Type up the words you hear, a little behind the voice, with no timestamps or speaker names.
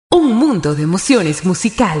Un mundo de emociones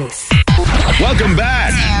musicales. Welcome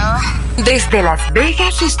back. Desde Las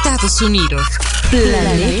Vegas, Estados Unidos.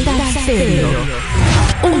 Planeta Febrero.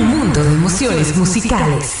 Un mundo de emociones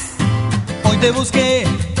musicales. Hoy te busqué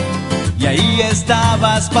y ahí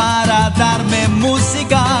estabas para darme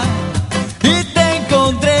música y te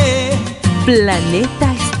encontré.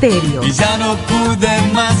 Planeta Estéreo. Y ya no pude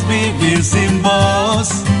más vivir sin vos.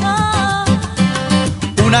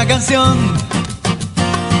 Una canción,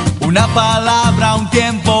 una palabra, un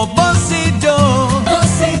tiempo, vos y yo. Vos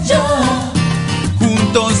y yo.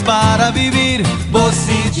 Juntos para vivir, vos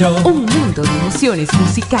y yo. Un mundo de emociones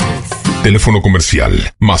musicales. Teléfono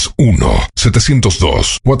comercial +1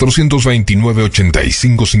 702 429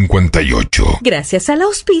 8558. Gracias al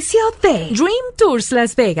auspicio de Dream Tours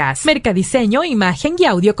Las Vegas, Mercadiseño, Imagen y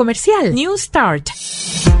Audio Comercial, New Start.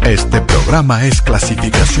 Este programa es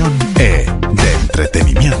clasificación E de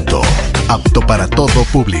entretenimiento, apto para todo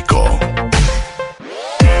público.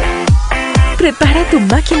 Prepara tu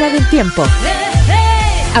máquina del tiempo.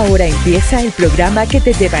 Ahora empieza el programa que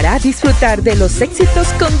te llevará a disfrutar de los éxitos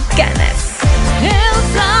con ganas. El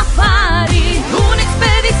Safari, una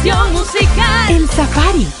expedición musical. El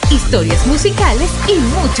Safari, historias musicales y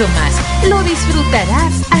mucho más. Lo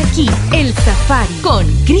disfrutarás aquí, El Safari, con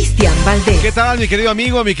Cristian Valdés. ¿Qué tal, mi querido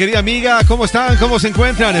amigo, mi querida amiga? ¿Cómo están? ¿Cómo se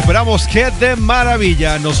encuentran? Esperamos que de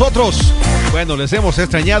maravilla. Nosotros, bueno, les hemos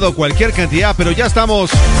extrañado cualquier cantidad, pero ya estamos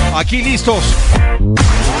aquí listos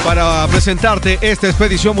para presentarte esta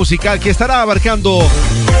expedición musical que estará abarcando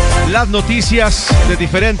las noticias de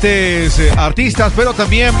diferentes artistas, pero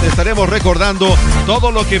también estaremos recordando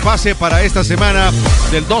todo lo que pase para esta semana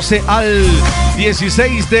del 12 al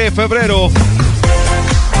 16 de febrero.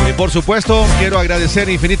 Por supuesto, quiero agradecer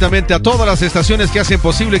infinitamente a todas las estaciones que hacen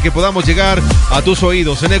posible que podamos llegar a tus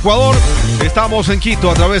oídos. En Ecuador, estamos en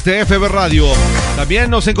Quito a través de FB Radio. También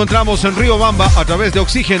nos encontramos en Riobamba a través de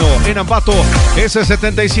Oxígeno, en Ambato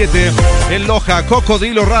S77, en Loja,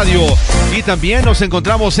 Cocodrilo Radio. Y también nos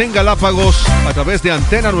encontramos en Galápagos a través de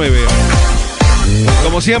Antena 9.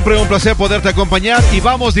 Como siempre, un placer poderte acompañar y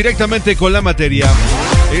vamos directamente con la materia.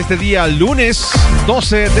 Este día, lunes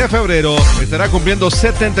 12 de febrero, estará cumpliendo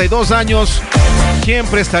 72 años. ¿Quién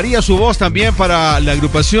prestaría su voz también para la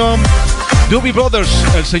agrupación Doobie Brothers?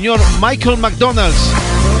 El señor Michael McDonald.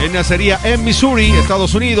 Él nacería en Missouri,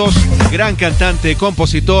 Estados Unidos. Gran cantante,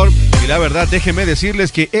 compositor. Y la verdad, déjenme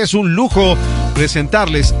decirles que es un lujo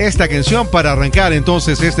presentarles esta canción para arrancar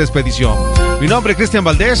entonces esta expedición. Mi nombre es Cristian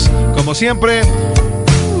Valdés. Como siempre,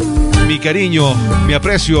 mi cariño, mi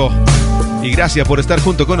aprecio y gracias por estar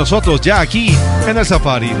junto con nosotros ya aquí en el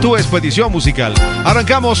Safari, tu expedición musical.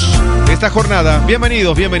 Arrancamos esta jornada.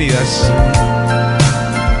 Bienvenidos, bienvenidas.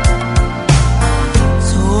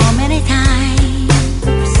 So many times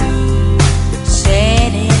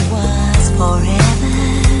said it was forever.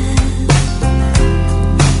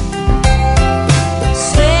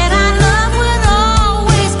 Said our love would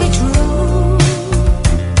always be true.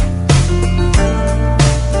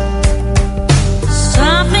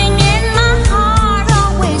 Something in my heart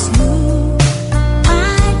always knew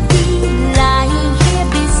I'd be lying here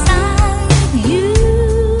beside you.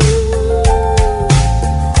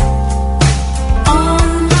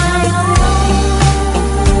 On my own,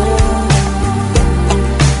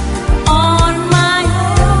 on my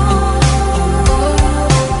own,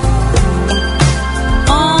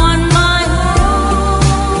 on my own.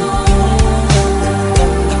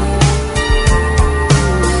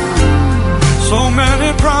 So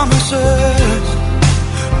many promises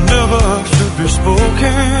never should be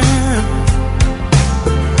spoken.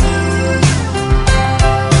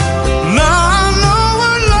 Now I know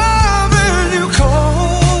what loving you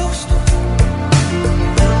cost.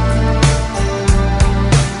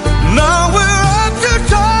 Now we're up to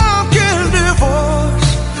talking divorce,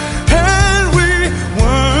 and we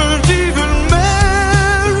weren't even married.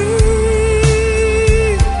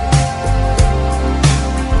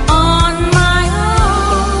 On my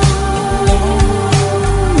own,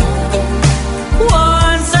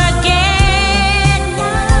 once I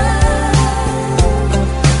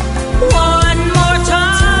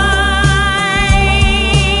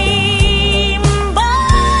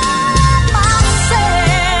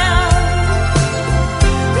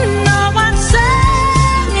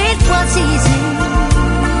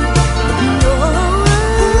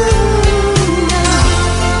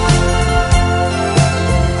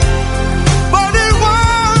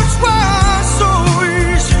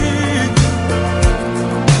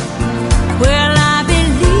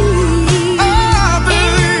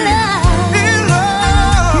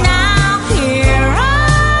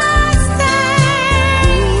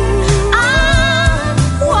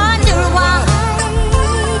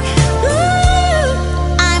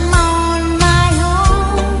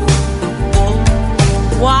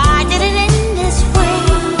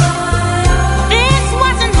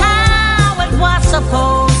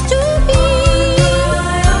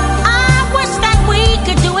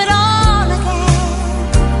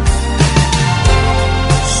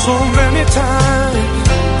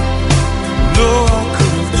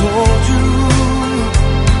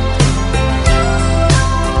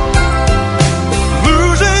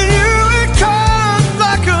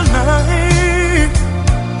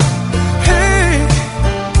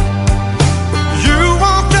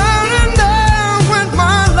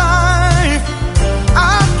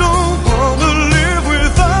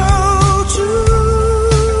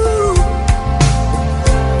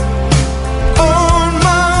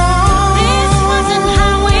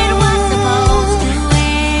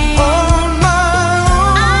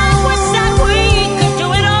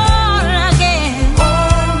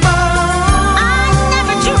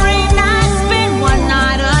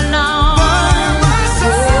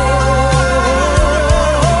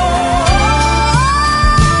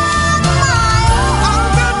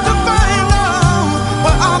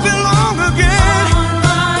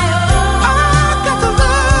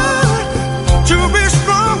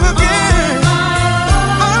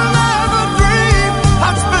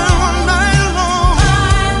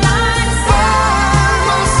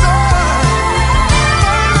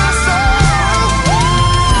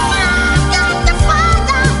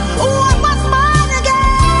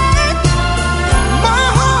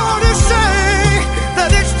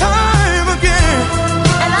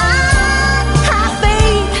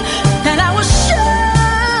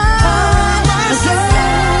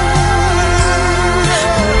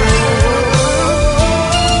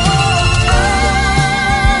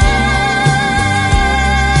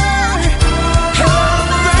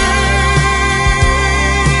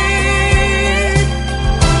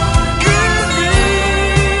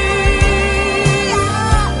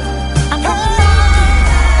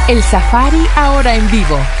El Safari ahora en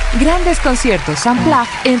vivo. Grandes conciertos unplugged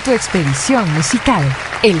en tu expedición musical.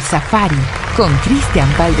 El Safari con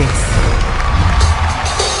Cristian Valdés.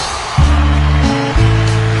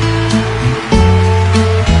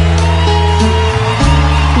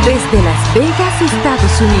 Desde Las Vegas,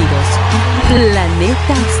 Estados Unidos,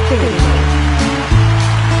 Planeta Estéreo.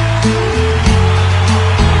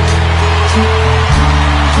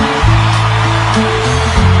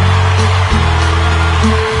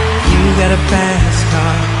 Got a fast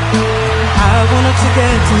car. I want to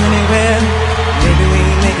get to anywhere. Maybe we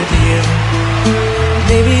make a deal.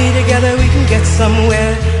 Maybe together we can get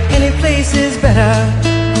somewhere. Any place is better.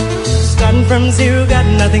 Starting from zero, got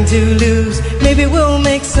nothing to lose. Maybe we'll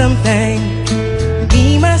make something.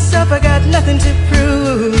 Me, myself, I got nothing to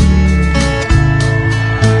prove.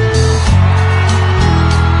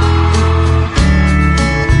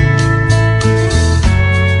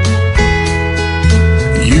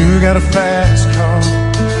 You got a fast car,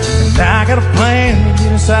 and I got a plan to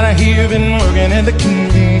get inside of here. Been working at the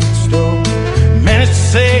convenience store. Managed to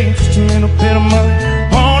save just a little bit of money.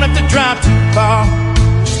 Won't have to drive too far.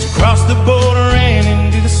 Just across the border and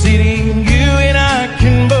into the city. You and I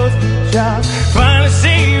can both get a job. Finally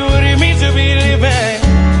see what it means to be living.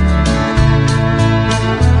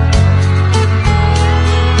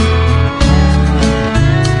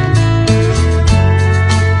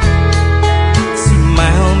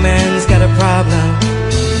 Man's got a problem.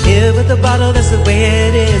 Here with the bottle, that's the way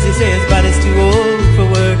it is. He says his body's too old for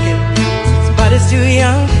working. His body's too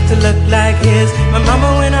young to look like his. My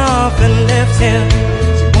mama went off and left him.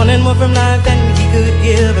 She wanted more from life than he could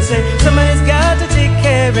give. I said, somebody's got to take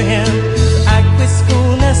care of him. So I quit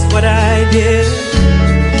school and that's what I did.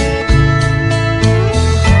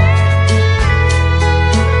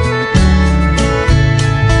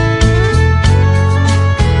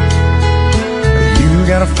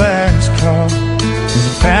 Got a fast car. Is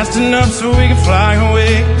it fast enough so we can fly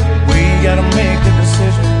away? We gotta make a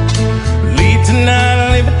decision. Leave tonight or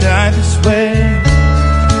live or die this way.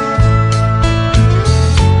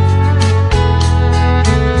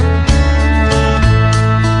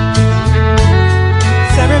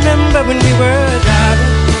 So I remember when we were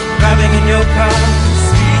driving in your car. The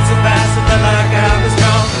streets so fast, I felt like I was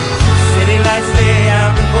gone. City lights lay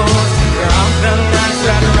out before us. Your arms felt nice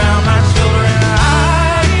right around my shoulder. And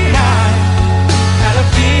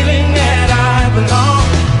feeling that I belong.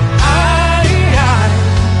 I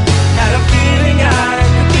had a feeling I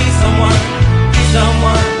could be someone, be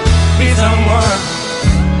someone, be someone.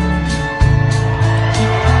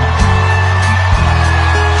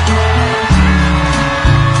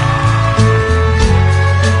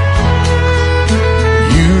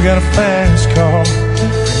 You got a fast car.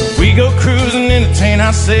 We go cruising, entertain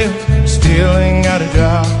ourselves. Still ain't got a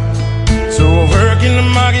job. So I work in the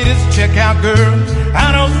market as a checkout girl.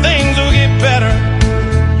 I know things will get better.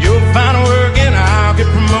 You'll find work and I'll get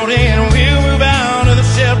promoted. And we'll move out of the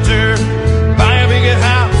shelter. Buy a bigger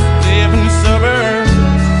house, live in the suburbs.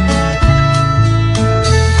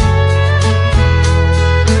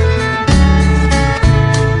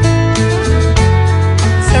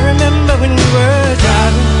 So I remember when we were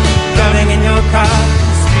driving in your car.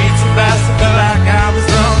 The streets so fast, I felt like I was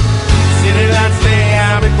wrong. City lights lay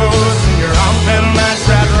out before us. Your arm felt nice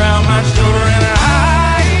right around my shoulder. And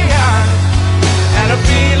I had a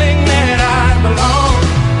feeling that I belong.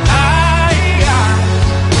 I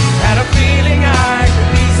had a feeling I could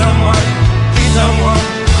be someone, be someone,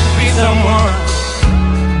 be someone.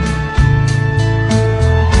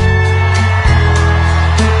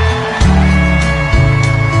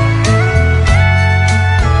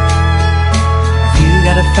 You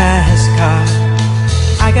got a fast car.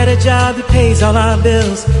 I got a job that pays all our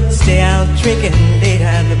bills. Stay out drinking late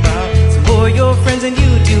at the bar. Some more your friends than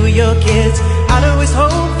you do your kids. I'd always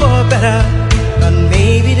hope for better, but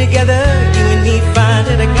maybe together you and me find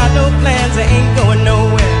it. I got no plans, I ain't going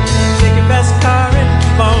nowhere. Take your best car and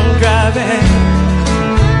keep on driving.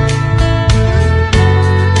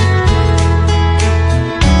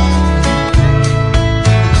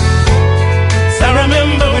 So I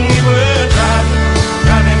remember when we were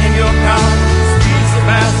driving in your car.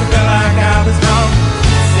 Fast, I felt like I was gone.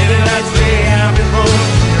 City lights lay out before us.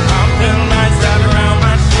 Your arm felt nice right around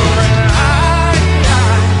my shoulder. And I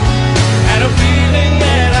had a feeling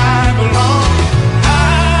that I belong.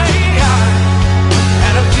 I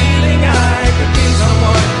had a feeling I could be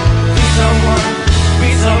someone, be someone, be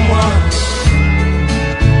someone.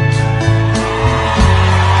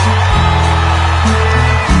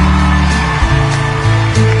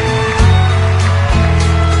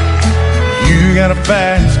 You got a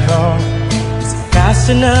fast car. Is it fast fast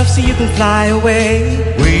enough so you can fly away.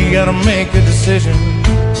 We gotta make a decision.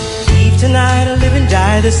 Leave tonight or live and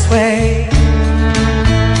die this way.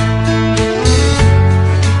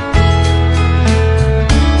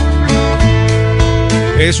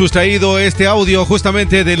 He sustraído este audio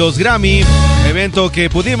justamente de los Grammy, evento que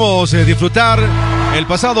pudimos disfrutar el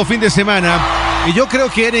pasado fin de semana. Y yo creo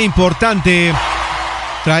que era importante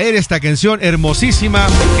traer esta canción hermosísima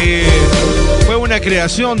que fue una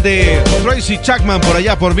creación de Tracy Chapman por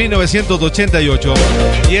allá por 1988.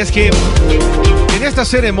 Y es que en esta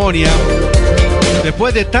ceremonia,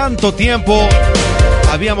 después de tanto tiempo,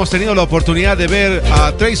 habíamos tenido la oportunidad de ver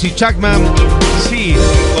a Tracy Chapman, sí,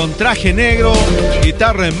 con traje negro,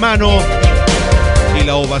 guitarra en mano, y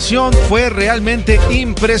la ovación fue realmente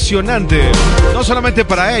impresionante. No solamente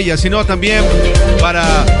para ella, sino también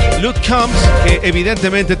para Luke Combs, que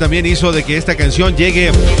evidentemente también hizo de que esta canción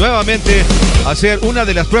llegue nuevamente a ser una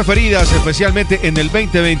de las preferidas, especialmente en el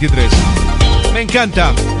 2023. Me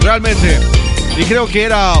encanta, realmente. Y creo que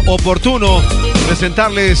era oportuno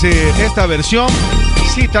presentarles esta versión.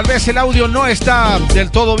 Sí, tal vez el audio no está del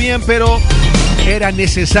todo bien, pero era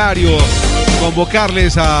necesario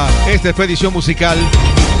convocarles a esta expedición musical.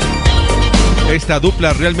 Esta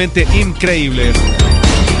dupla realmente increíble.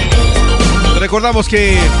 Recordamos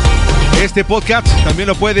que este podcast también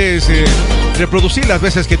lo puedes reproducir las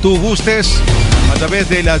veces que tú gustes a través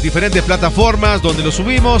de las diferentes plataformas donde lo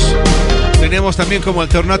subimos. Tenemos también como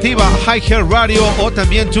alternativa High Hair Radio o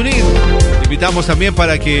también TuneIn. Te invitamos también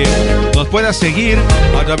para que nos puedas seguir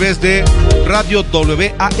a través de Radio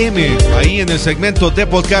WAM, ahí en el segmento de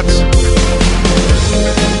podcasts.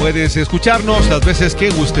 Puedes escucharnos las veces que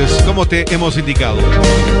gustes, como te hemos indicado.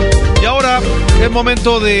 Y ahora es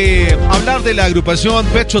momento de hablar de la agrupación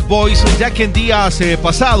Pet Shop Boys, ya que en días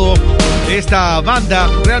pasado esta banda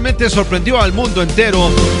realmente sorprendió al mundo entero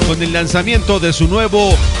con el lanzamiento de su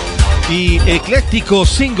nuevo y ecléctico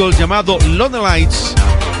single llamado Lonely Lights.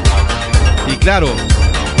 Y claro,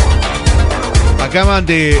 acaban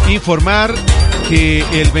de informar que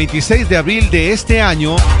el 26 de abril de este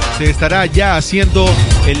año se estará ya haciendo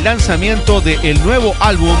el lanzamiento del nuevo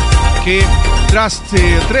álbum, que tras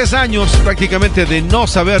 3 años prácticamente de no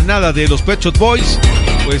saber nada de los Pet Shop Boys,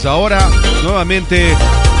 pues ahora nuevamente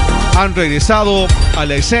han regresado a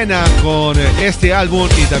la escena con este álbum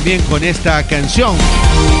y también con esta canción.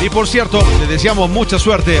 Y por cierto, le deseamos mucha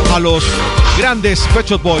suerte a los grandes Pet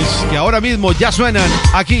Shop Boys, que ahora mismo ya suenan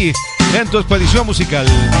aquí en tu expedición musical.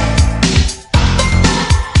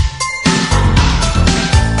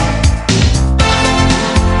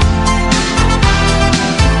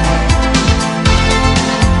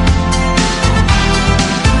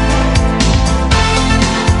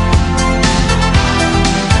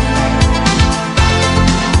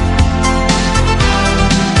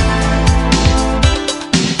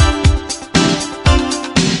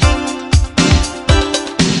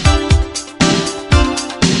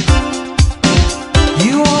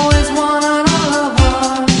 You always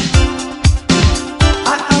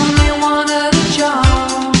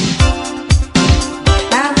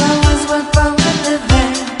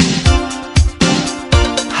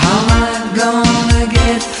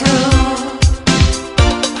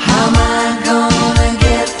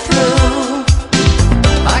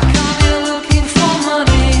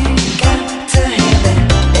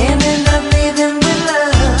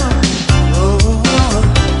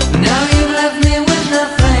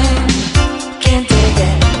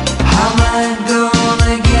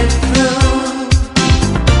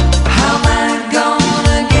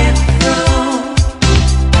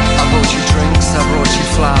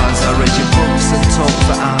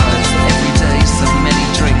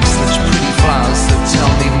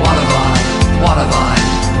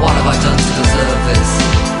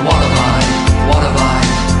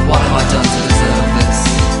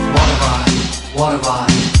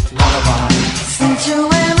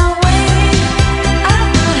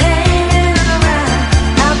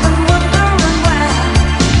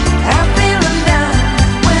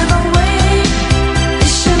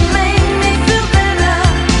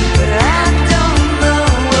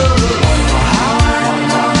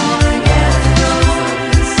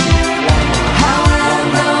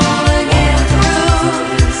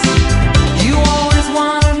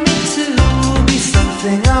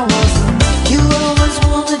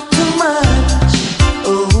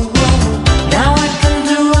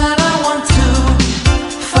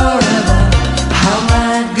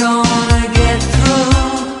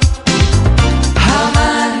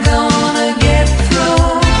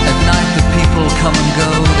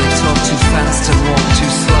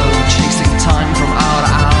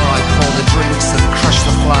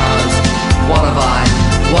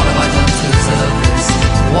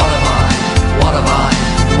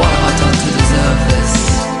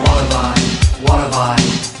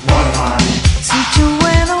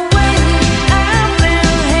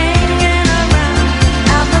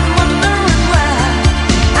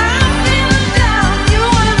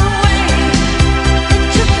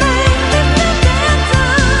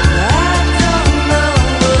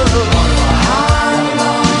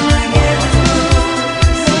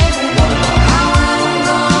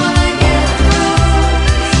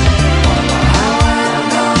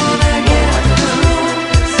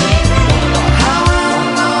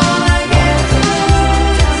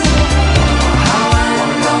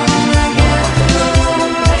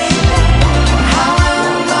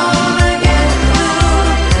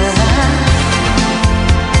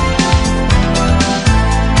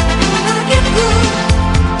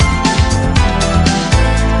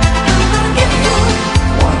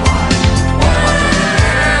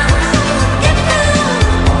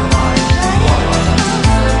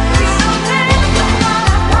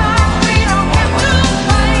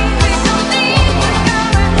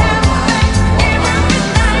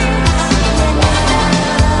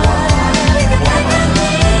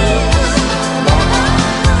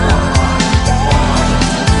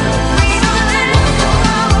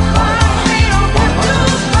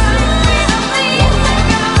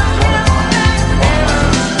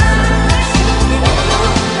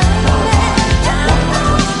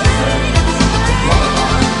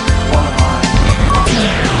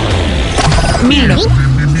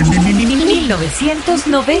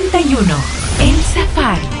 1991. El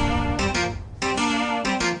Safari.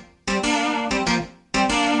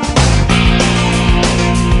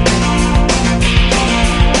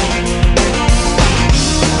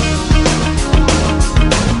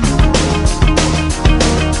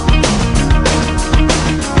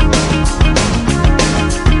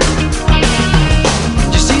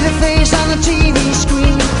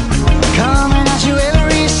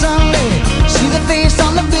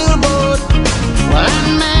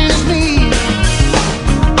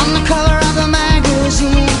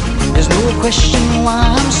 Question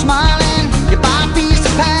why I'm smiling. You buy a piece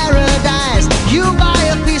of paradise, you buy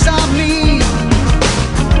a piece of me.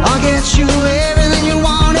 I'll get you everything you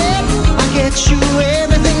wanted, I'll get you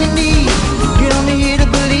everything you need. You don't need to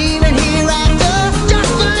believe in hereafter, just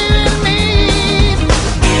believe in me.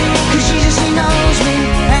 'Cause Jesus, he knows me,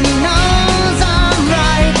 and he knows I'm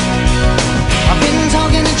right. I've been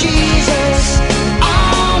talking to Jesus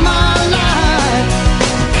all my life.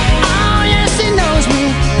 Oh yes, he knows me,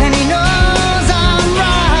 and he knows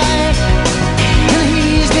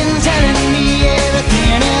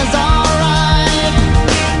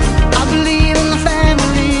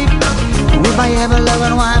my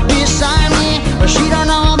ever-loving wife beside me, but she don't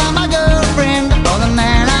know about my girlfriend or the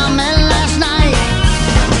man I met last night.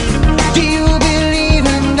 Do you believe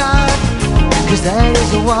in God? 'Cause that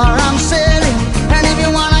is the war I'm selling. And if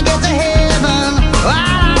you wanna get to heaven, well,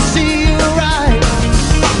 I see you right.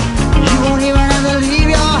 You won't even have to leave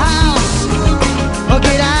your house or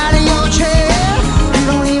get out of your chair. You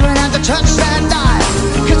don't even have to touch that dial,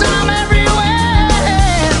 'cause I'm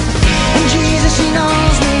everywhere. And Jesus, he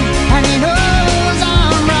knows me, and he knows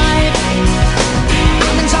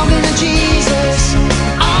Jesus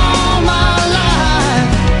all my life.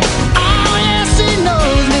 Oh yes, he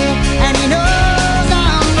knows me, and he knows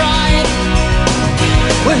I'm right.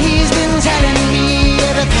 Well, he's been telling me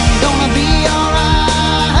everything's gonna be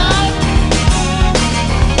alright.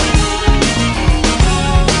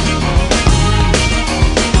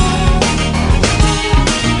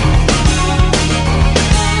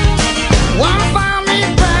 One found me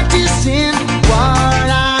practicing what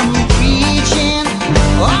I'm preaching.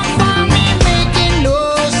 One found me making no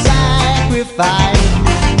sacrifice.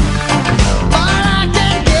 But I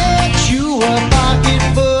can get you a pocket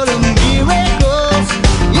full of miracles.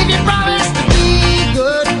 If you promise to be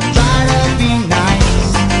good, try to be nice.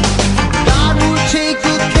 God will take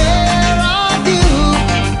good care of you.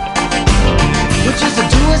 But just to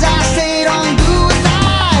do as I say, don't do as I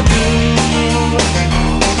do.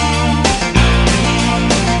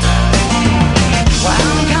 Well,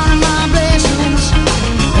 I'm counting my blessings,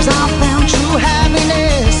 'cause I found true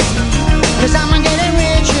happiness. 'Cause I'm getting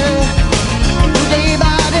richer day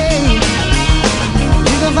by day.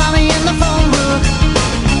 You can find me in the phone book,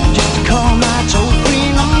 just call my toll-free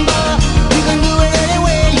number. You can do it any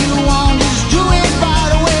way you want, just do it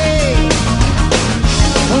right away.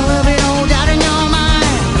 There'll be no doubt in your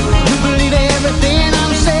mind, you believe everything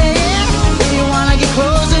I'm saying. If you wanna get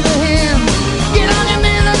closer to him, get on your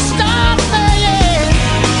knees and start praying.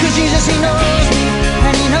 'Cause Jesus, he knows me,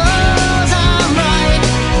 and he knows I'm right.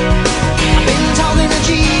 I've been talking to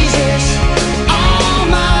Jesus all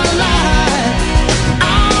my life.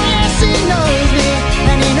 Oh yes, he knows me,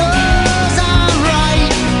 and he knows I'm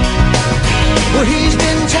right. Well, he's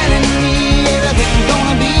been telling me everything's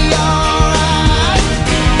gonna be alright.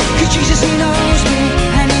 'Cause Jesus, he knows me,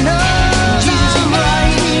 and he knows I'm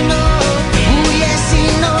right. He knows. Oh yes, he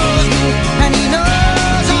knows me, and he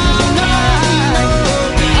knows I'm right.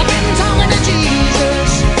 I've been talking to Jesus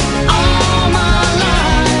all my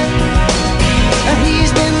life, and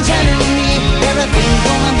he's been telling me everything's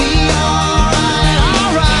gonna be alright,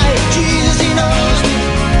 alright. Jesus, he knows me.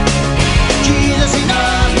 Jesus, he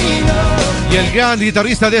knows me, he knows. Y el gran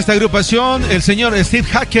guitarrista de esta agrupación, el señor Steve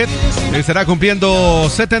Hackett, estará cumpliendo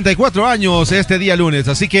 74 años este día lunes.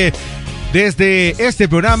 Así que desde este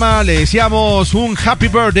programa le deseamos un happy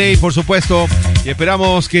birthday, por supuesto, y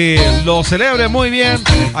esperamos que lo celebre muy bien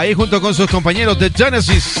ahí junto con sus compañeros de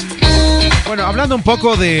Genesis. Bueno, hablando un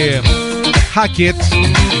poco de Hackett,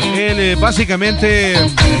 él básicamente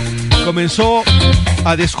comenzó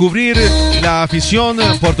a descubrir la afición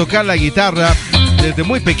por tocar la guitarra desde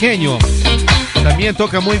muy pequeño. También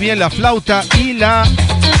toca muy bien la flauta y la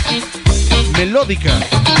melódica.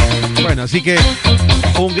 Bueno, así que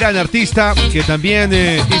un gran artista que también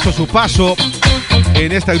hizo su paso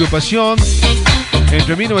en esta agrupación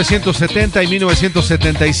entre 1970 y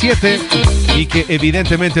 1977 y que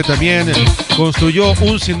evidentemente también construyó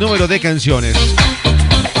un sinnúmero de canciones.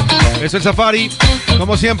 Es el Safari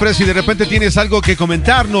Como siempre, si de repente tienes algo que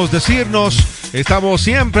comentarnos, decirnos, estamos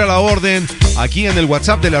siempre a la orden aquí en el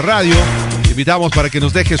WhatsApp de la radio. Te invitamos para que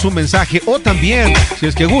nos dejes un mensaje o también, si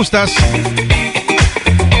es que gustas,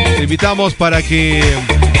 te invitamos para que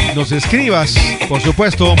nos escribas, por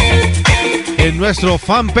supuesto, en nuestro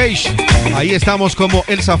fanpage. Ahí estamos como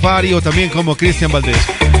El Safari o también como Cristian Valdés.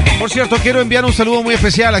 Por cierto, quiero enviar un saludo muy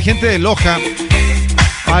especial a la gente de Loja.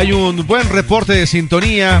 Hay un buen reporte de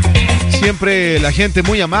sintonía, siempre la gente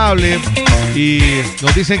muy amable y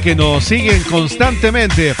nos dicen que nos siguen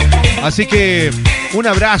constantemente. Así que un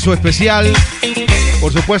abrazo especial,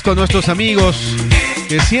 por supuesto, a nuestros amigos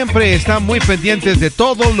que siempre están muy pendientes de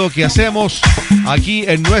todo lo que hacemos aquí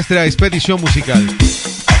en nuestra expedición musical.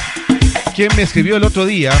 Quien me escribió el otro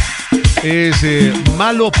día es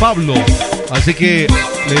Malo Pablo, así que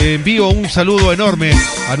le envío un saludo enorme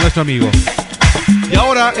a nuestro amigo. Y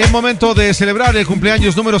ahora es momento de celebrar el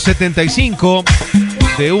cumpleaños número 75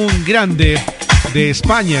 de un grande de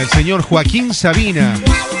España, el señor Joaquín Sabina.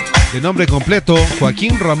 De nombre completo,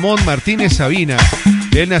 Joaquín Ramón Martínez Sabina.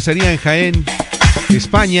 Él nacería en Jaén,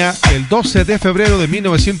 España, el 12 de febrero de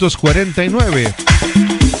 1949.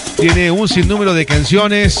 Tiene un sinnúmero de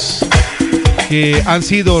canciones que han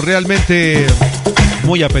sido realmente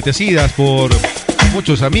muy apetecidas por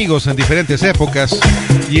muchos amigos en diferentes épocas.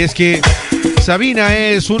 Y es que Sabina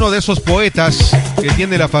es uno de esos poetas que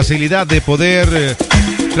tiene la facilidad de poder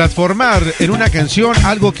transformar en una canción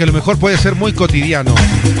algo que a lo mejor puede ser muy cotidiano.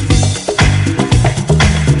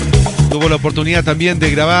 Tuvo la oportunidad también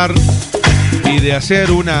de grabar y de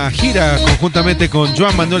hacer una gira conjuntamente con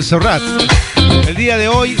Joan Manuel Serrat. El día de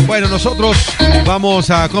hoy, bueno, nosotros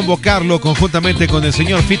vamos a convocarlo conjuntamente con el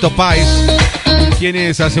señor Fito Páez,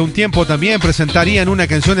 quienes hace un tiempo también presentarían una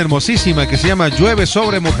canción hermosísima que se llama Llueve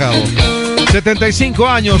sobre mojado. 75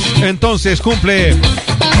 años, entonces cumple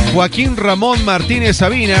Joaquín Ramón Martínez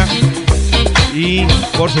Sabina y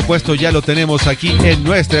por supuesto ya lo tenemos aquí en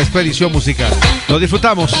nuestra expedición musical. Lo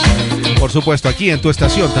disfrutamos, por supuesto, aquí en tu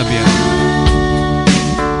estación también.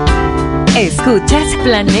 Escuchas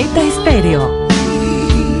Planeta Estéreo.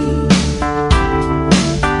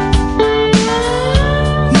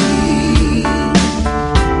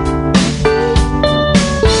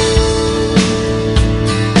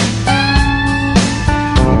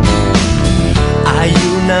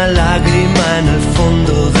 Una lágrima en el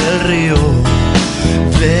fondo del río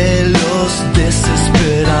de los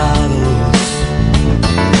desesperados.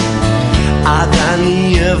 Adán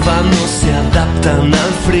y Eva no se adaptan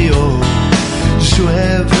al frío.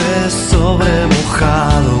 Llueve sobre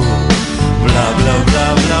mojado. Bla bla bla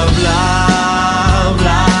bla bla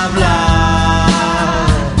bla bla.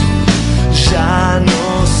 Ya no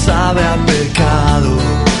sabe a pecado.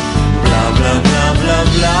 Bla bla bla bla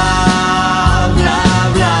bla.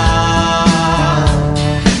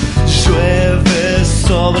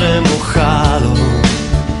 Sobre mojado.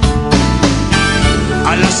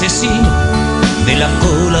 Al asesino de la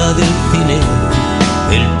cola del cine,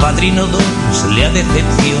 el Padrino 2 le ha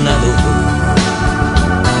decepcionado.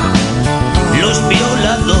 Los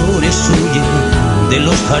violadores huyen de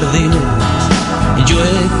los jardines.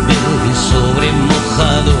 Llueve sobre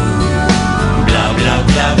mojado. Bla bla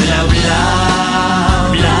bla bla bla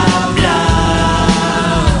bla bla.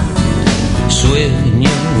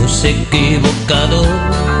 Sueños equivocados.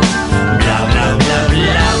 Bla bla bla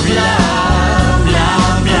bla bla bla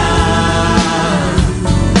bla.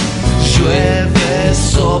 Llueve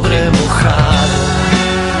sobre mojado.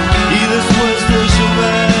 Y después de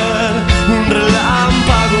llover, un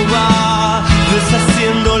relámpago va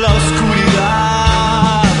deshaciendo la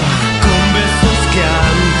oscuridad con besos que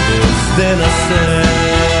antes de nacer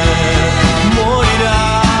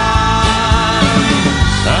morirán.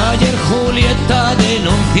 Ayer Julieta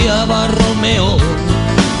denunciaba a Romeo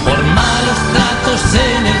por malos tratos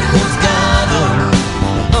en el juzgado.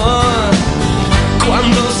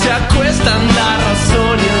 Cuando se acuestan la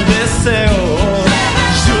razón y el deseo,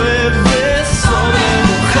 llueve sobre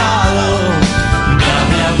mojado. Bla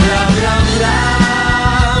bla bla bla bla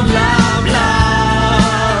bla bla.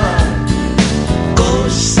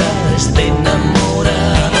 Cosas de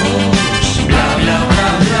enamorados. Bla bla bla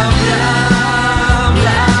bla bla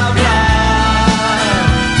bla bla.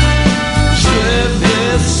 Llueve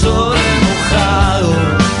sobre mojado.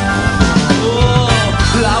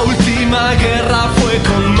 La última guerra fue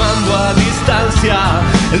con mando a distancia.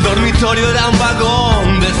 El dormitorio era un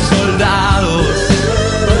vagón de soldados.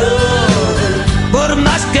 Por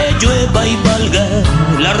más que llueva y valga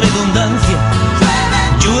la redundancia,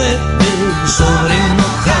 llueve sobre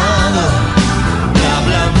mojado. Bla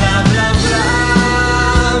bla bla bla bla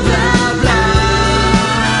bla bla.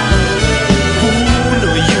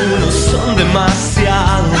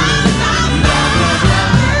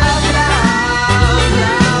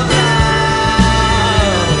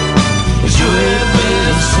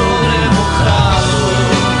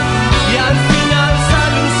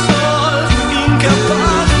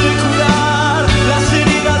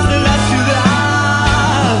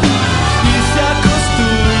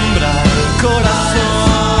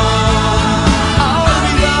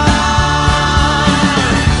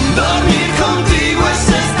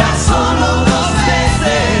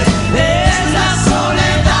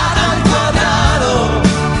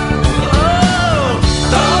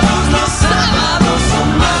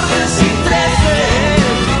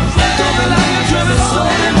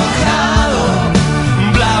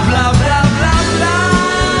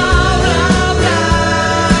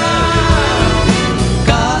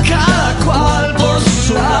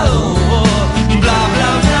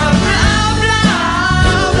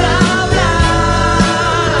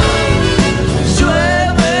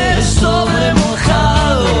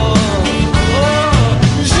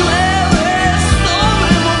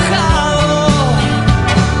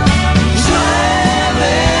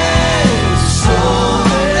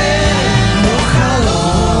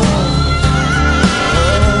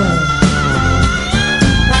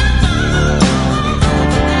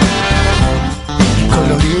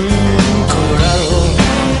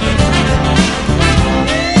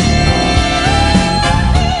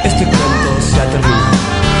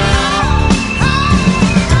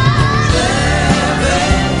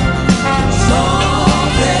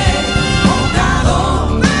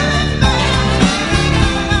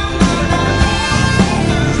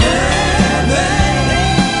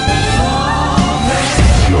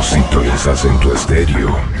 Nos sintonizas en tu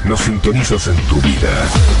estéreo. Nos sintonizas en tu vida.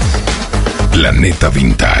 Planeta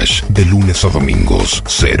Vintage, de lunes a domingos,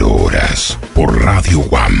 0 horas, por Radio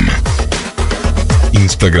Guam.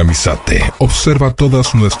 Instagramizate. Observa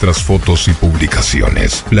todas nuestras fotos y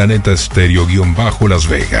publicaciones. Planeta Estéreo-Las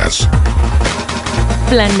Vegas.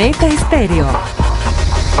 Planeta Estéreo.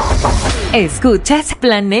 Escuchas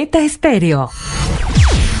Planeta Estéreo.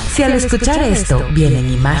 Si al escuchar esto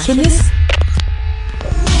vienen imágenes,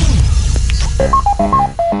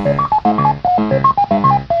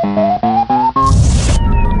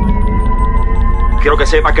 quiero que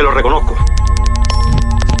sepa que lo reconozco.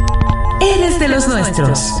 eres de los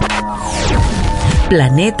nuestros.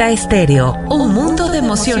 Planeta Estéreo, un mundo de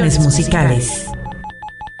emociones musicales.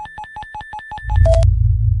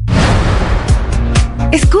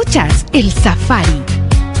 Escuchas El Safari.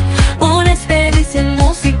 Una expedición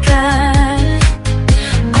musical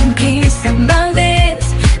con Cristian Valdés,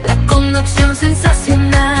 la conducción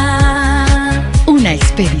sensacional. Una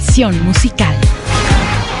expedición musical.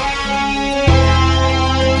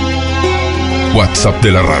 WhatsApp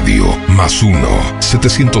de la radio, +1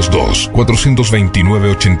 702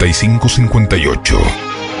 429 8558.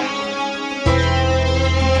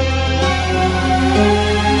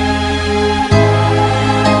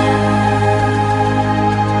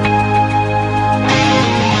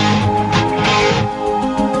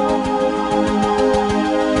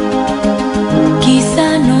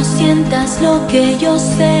 Quizá no sientas lo que yo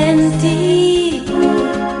sentí,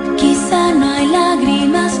 quizá no hay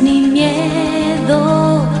lágrimas ni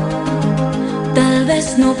miedo, tal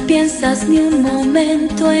vez no piensas ni un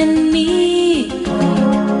momento en mí,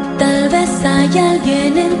 tal vez hay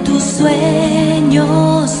alguien en tus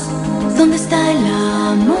sueños. ¿Dónde está el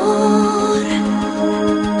amor?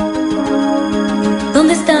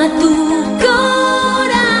 ¿Dónde está tu corazón?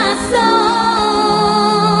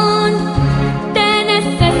 Te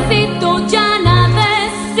necesito, ya nada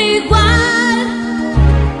es igual.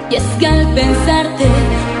 Y es que al pensarte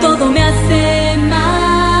todo me hace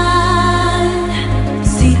mal.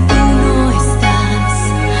 Si tú no estás,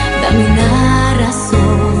 dame una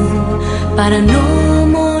razón para no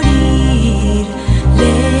morir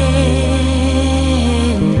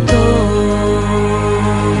lento.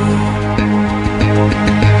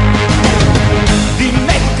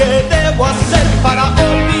 Dime qué debo hacer para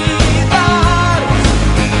olvidar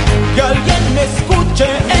que alguien me escuche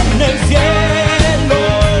en el cielo.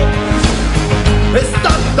 Está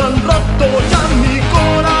tan roto ya mi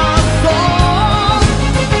corazón.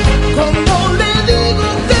 Como le digo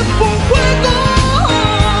que fue un juego.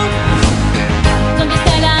 ¿Dónde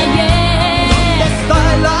está el ayer? ¿Dónde está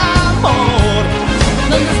el amor?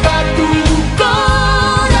 ¿Dónde está tu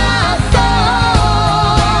corazón?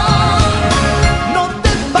 No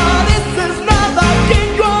te pareces nada a quien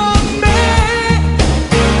yo amé.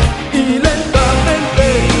 Y lentamente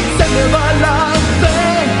se me va la fe.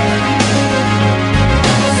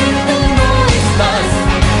 Si tú no estás,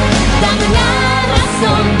 dame la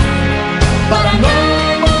razón para no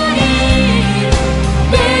morir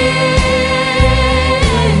lento,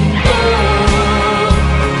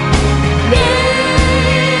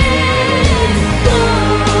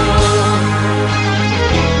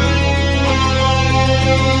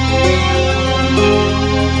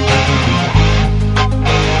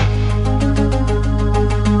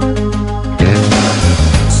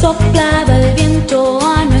 soplaba el viento a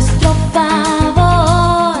nuestro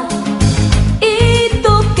favor y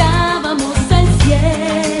tocábamos el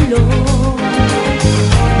cielo.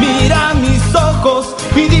 Mira mis ojos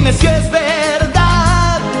y dime si es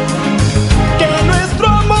verdad que nuestro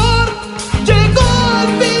amor llegó al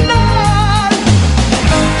final.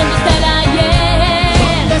 ¿Dónde está el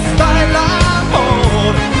ayer? ¿Dónde está el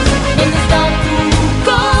amor? ¿Dónde está tu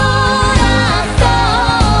corazón?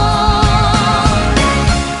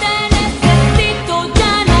 Te necesito,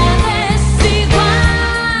 ya nada es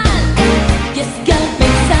igual. Y es que al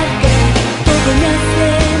pensar que todo me hace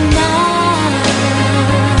mal.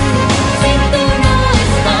 Si tú no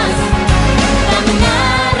estás,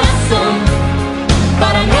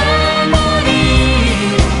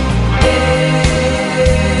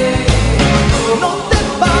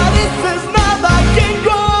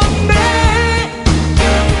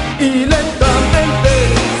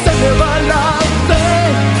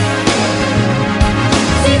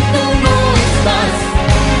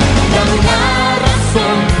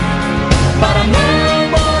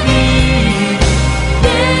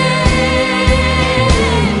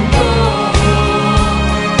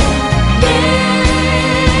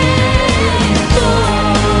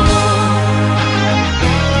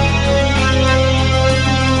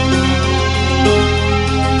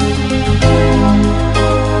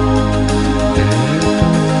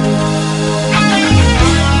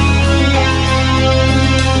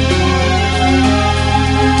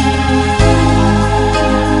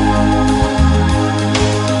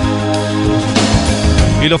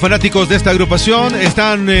 Y los fanáticos de esta agrupación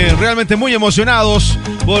están realmente muy emocionados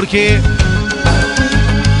porque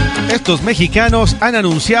estos mexicanos han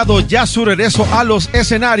anunciado ya su regreso a los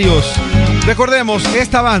escenarios. Recordemos,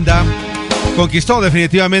 esta banda conquistó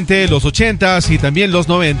definitivamente los 80s y también los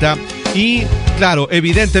 90. Y claro,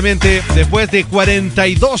 evidentemente, después de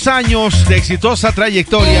 42 años de exitosa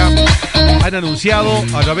trayectoria, han anunciado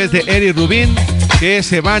a través de Eric Rubin que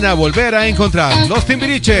se van a volver a encontrar. Los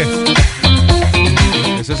Timbiriche.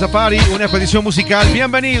 Es el Safari, una expedición musical.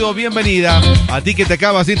 Bienvenido, bienvenida a ti que te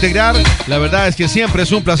acabas de integrar. La verdad es que siempre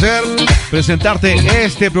es un placer presentarte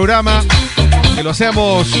este programa, que lo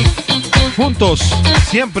hacemos juntos,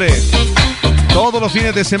 siempre. Todos los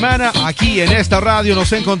fines de semana, aquí en esta radio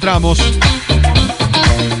nos encontramos.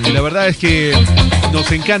 Y la verdad es que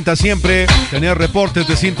nos encanta siempre tener reportes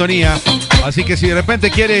de sintonía. Así que si de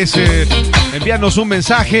repente quieres enviarnos un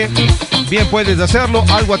mensaje, bien puedes hacerlo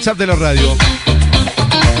al WhatsApp de la radio.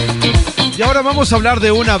 Y ahora vamos a hablar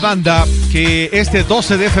de una banda que este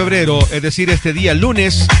 12 de febrero, es decir, este día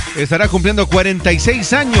lunes, estará cumpliendo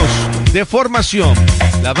 46 años de formación.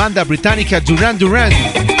 La banda británica Duran Duran.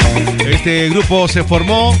 Este grupo se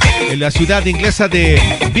formó en la ciudad inglesa de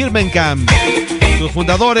Birmingham. Sus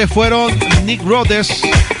fundadores fueron Nick Rhodes,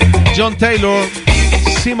 John Taylor,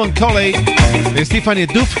 Simon Colley, Stephanie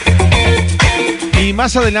Duff. Y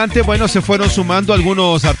más adelante, bueno, se fueron sumando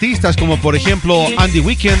algunos artistas, como por ejemplo Andy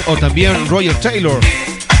Weekend o también Roger Taylor.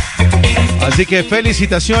 Así que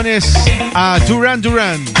felicitaciones a Duran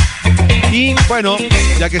Duran. Y bueno,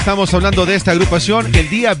 ya que estamos hablando de esta agrupación, el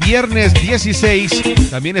día viernes 16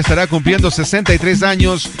 también estará cumpliendo 63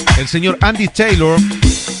 años el señor Andy Taylor,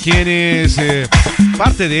 quien es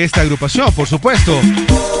parte de esta agrupación, por supuesto.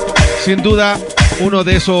 Sin duda, uno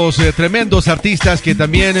de esos tremendos artistas que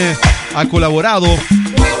también ha colaborado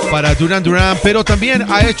para Duran Duran, pero también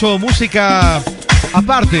ha hecho música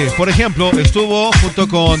aparte. Por ejemplo, estuvo junto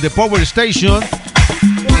con The Power Station,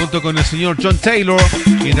 junto con el señor John Taylor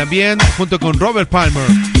y también junto con Robert Palmer.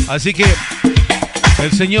 Así que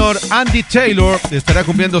el señor Andy Taylor estará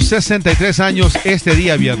cumpliendo 63 años este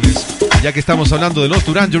día viernes. Ya que estamos hablando de los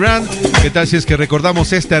Duran Duran, ¿qué tal si es que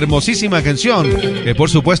recordamos esta hermosísima canción que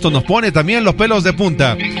por supuesto nos pone también los pelos de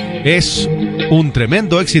punta? Es un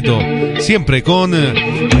tremendo éxito, siempre con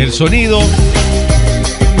el sonido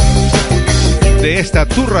de esta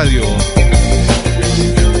Tu Radio.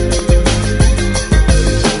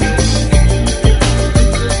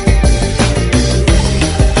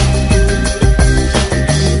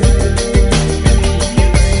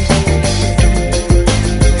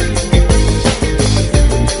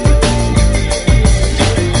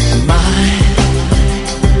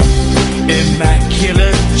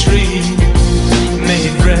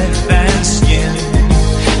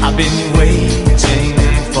 I've been waiting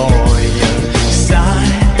for your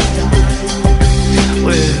sign.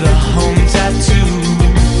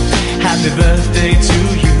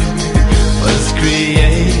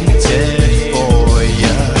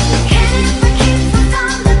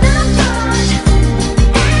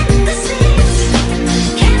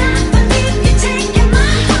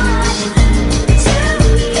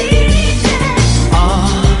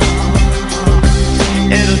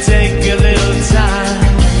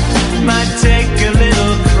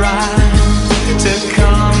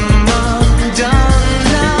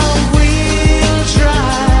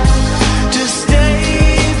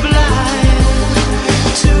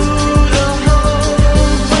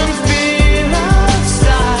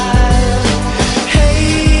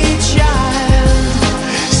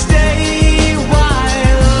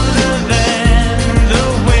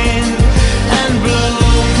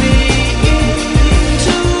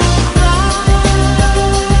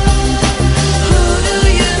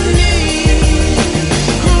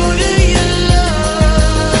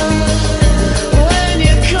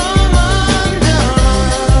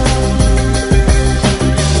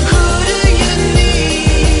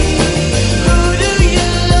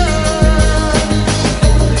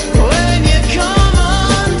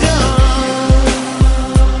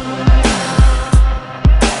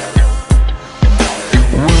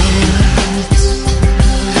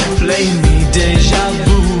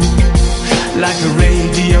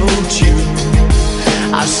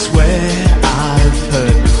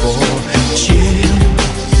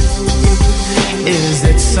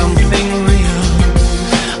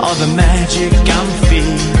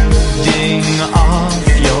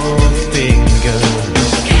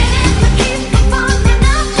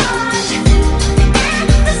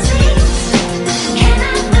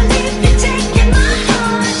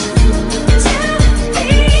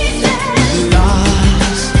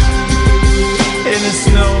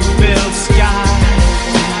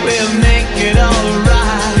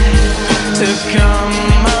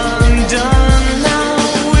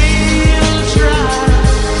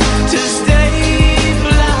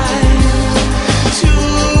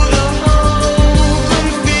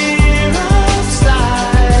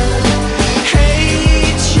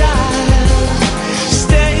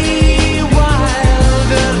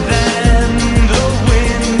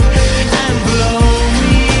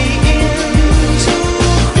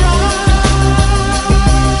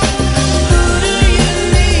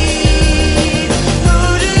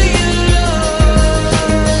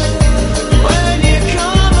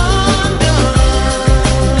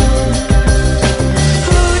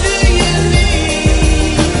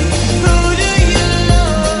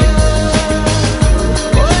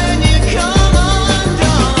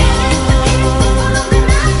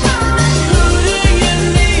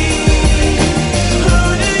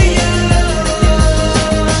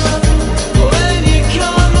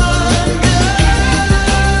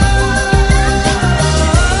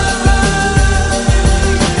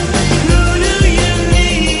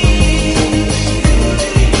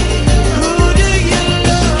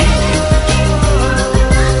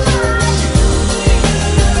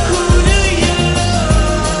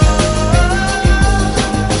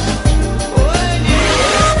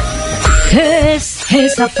 mi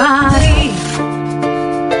safari.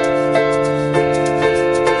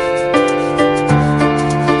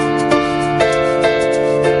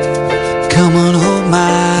 Come on, hold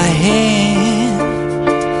my hand.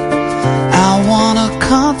 I wanna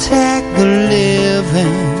contact the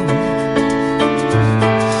living.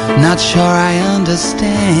 Not sure I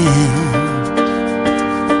understand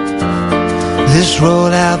this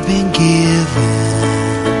road I've been given.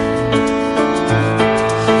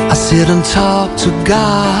 I sit and talk to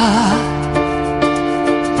God,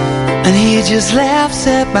 and He just laughs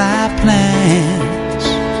at my plans.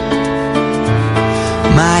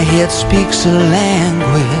 My head speaks a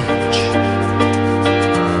language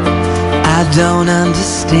I don't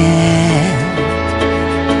understand.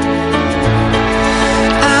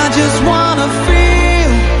 I just wanna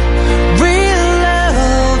feel real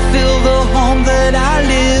love, feel the home that I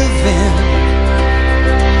live in.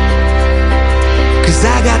 'Cause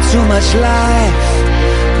I got too much life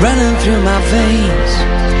running through my veins,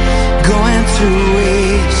 going to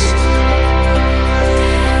waste.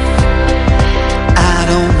 I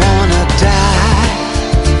don't wanna die,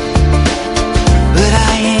 but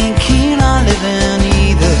I ain't keen on living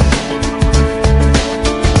either.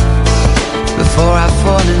 Before I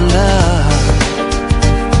fall in love,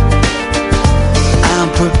 I'm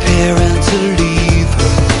preparing to leave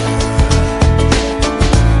her.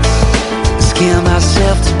 Scare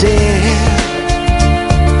myself to death.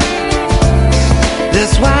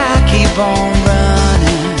 That's why I keep on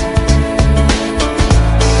running.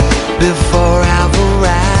 Before I've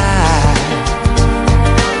arrived,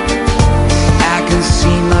 I can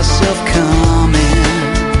see myself coming.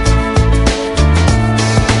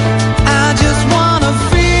 I just wanna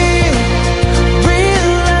feel real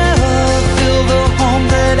love, feel the home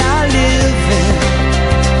that I live in.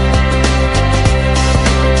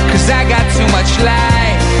 'Cause I got too much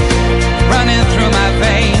life running through my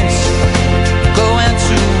veins, going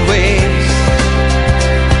to waste.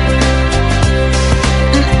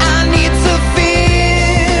 And I need to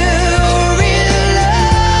feel real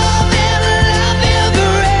love and love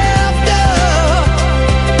ever after.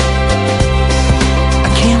 I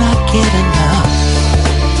cannot get enough.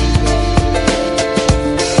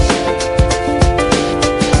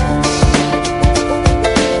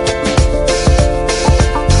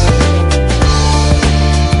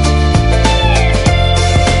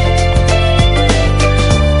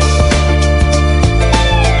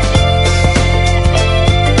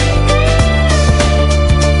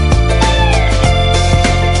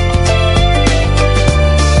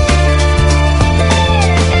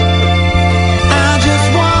 I just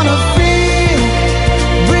wanna feel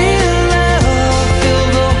real love, feel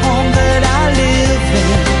the home that I live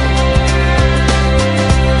in.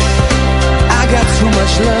 I got too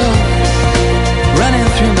much love running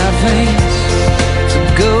through my veins to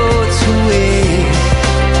go to waste.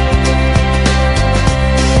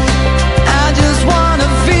 I just wanna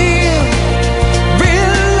feel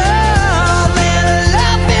real love and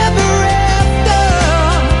love ever after.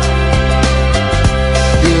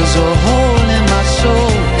 There's a hole in my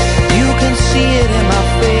soul, you can see it in my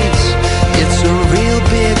face. It's a real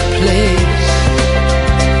big place.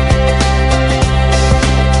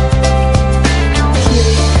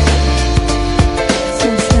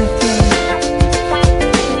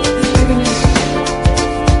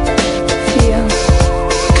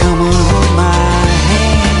 Come on, hold my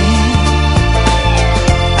hand.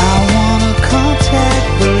 I wanna contact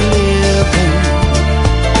the living.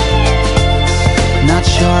 Not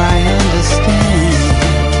sure I understand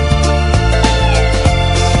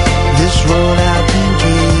this road I've been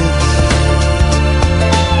given.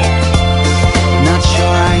 Not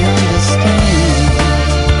sure I understand.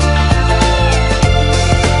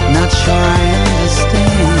 Not sure I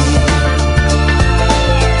understand.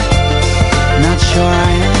 Not sure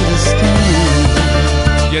I understand.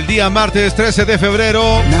 Y el día martes 13 de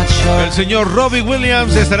febrero, Not sure. el señor Robbie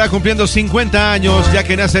Williams estará cumpliendo 50 años, ya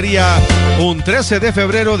que nacería un 13 de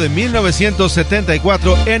febrero de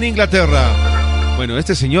 1974 en Inglaterra. Bueno,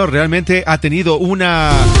 este señor realmente ha tenido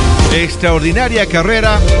una extraordinaria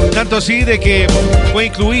carrera, tanto así de que fue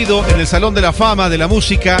incluido en el Salón de la Fama de la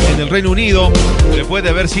Música en el Reino Unido, después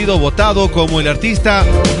de haber sido votado como el artista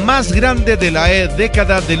más grande de la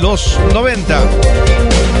década de los 90.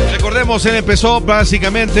 Recordemos, él empezó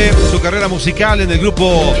básicamente su carrera musical en el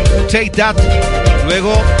grupo Take That.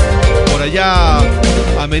 Luego, por allá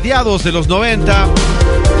a mediados de los 90,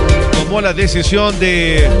 tomó la decisión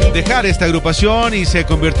de dejar esta agrupación y se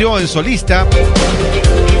convirtió en solista.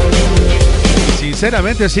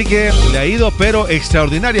 Sinceramente sí que le ha ido pero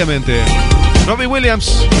extraordinariamente. Robbie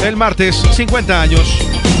Williams, el martes, 50 años.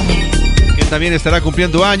 Que también estará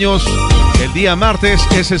cumpliendo años. El día martes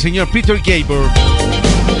es el señor Peter Gabriel.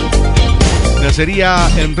 Nacería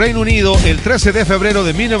en Reino Unido el 13 de febrero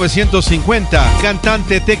de 1950.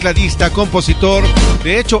 Cantante, tecladista, compositor.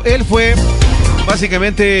 De hecho, él fue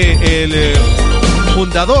básicamente el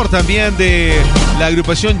fundador también de la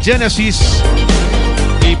agrupación Genesis.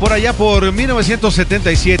 Y por allá por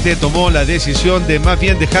 1977 tomó la decisión de más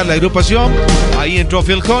bien dejar la agrupación. Ahí entró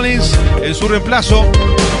Phil Collins en su reemplazo.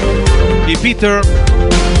 Y Peter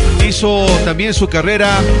hizo también su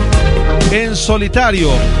carrera en solitario.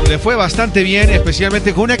 Le fue bastante bien,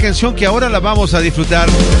 especialmente con una canción que ahora la vamos a disfrutar.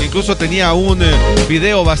 Incluso tenía un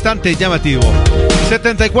video bastante llamativo.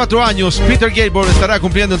 74 años, Peter Gabriel estará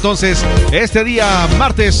cumpliendo entonces este día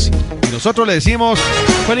martes. Y nosotros le decimos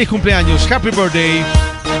feliz cumpleaños, happy birthday.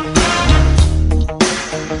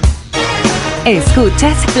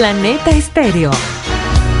 Escuchas Planeta Estéreo.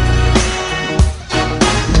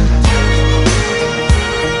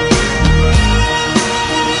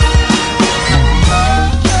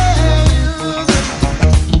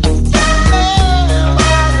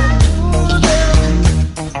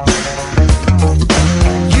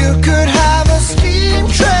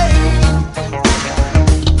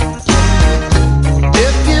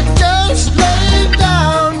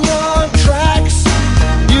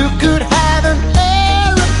 You could have an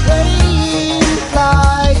aeroplane.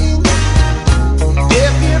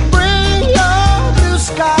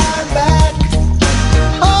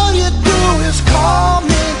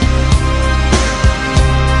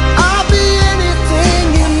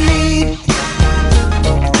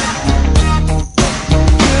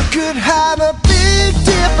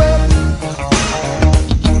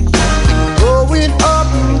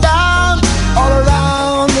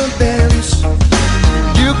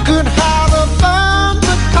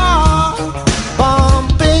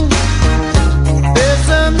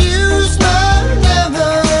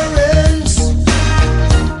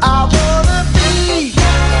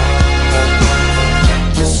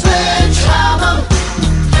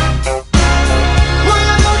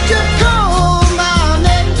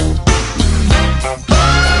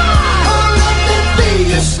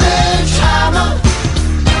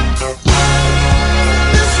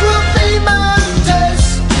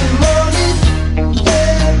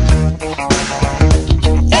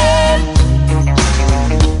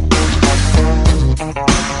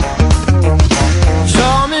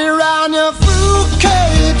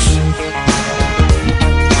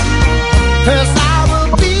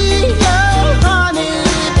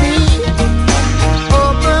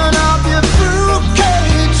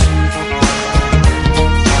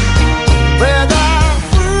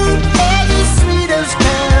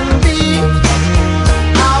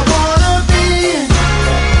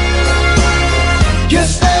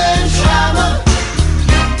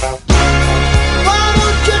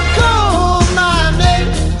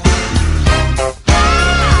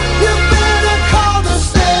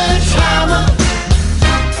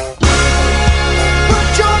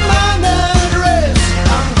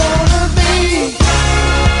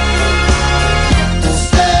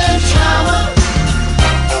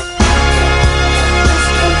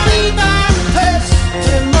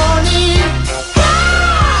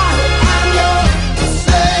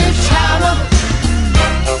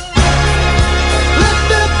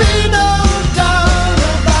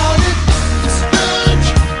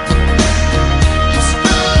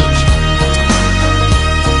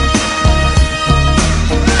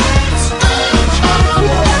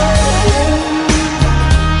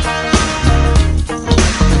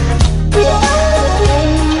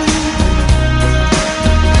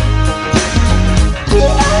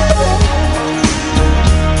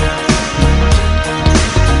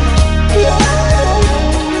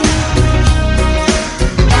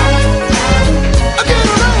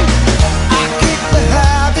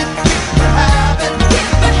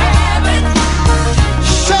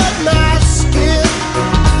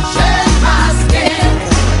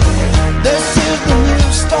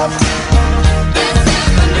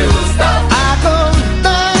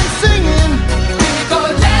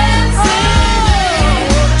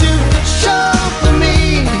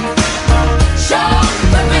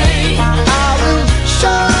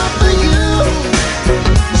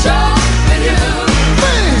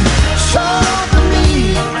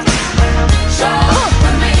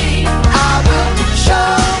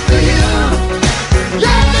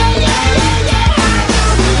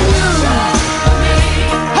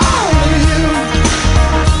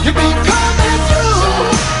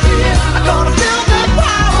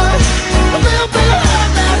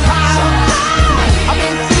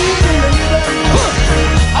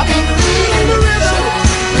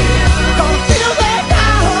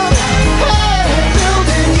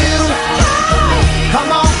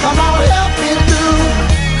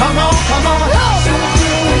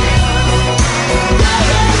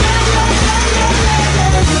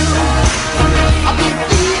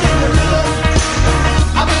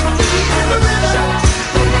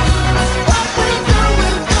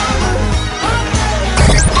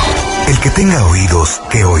 que tenga oídos,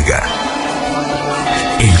 que oiga.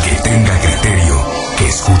 El que tenga criterio, que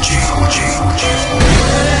escuche.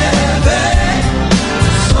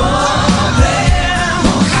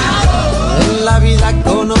 En la vida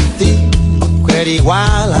conocí mujer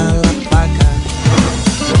igual a la paca.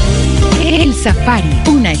 El Safari,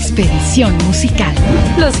 una expedición musical.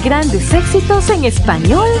 Los grandes éxitos en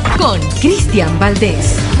español con Cristian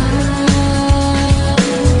Valdés.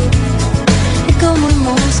 Cómo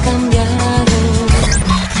hemos cambiado.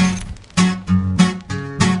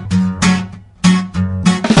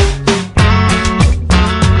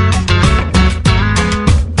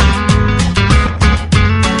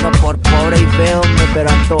 No por pobre y feo, pero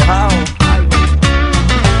antojado.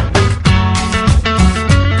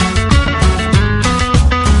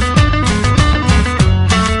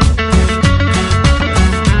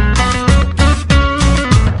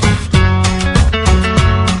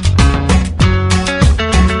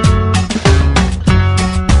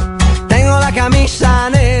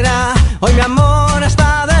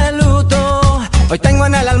 Hoy tengo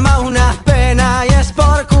en el alma una pena y es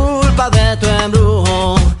por culpa de tu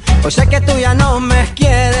embrujo. Hoy sé que tú ya no me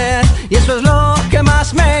quieres y eso es lo que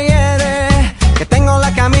más me hiere. Que tengo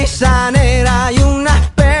la camisa negra y una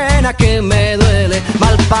pena que me duele.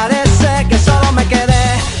 Mal parece que solo me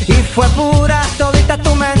quedé y fue pura todita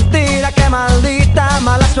tu mentira. Que maldita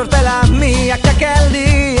mala suerte la mía que aquel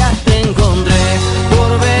día te encontré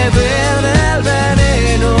por beber del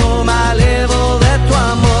veneno malevo de tu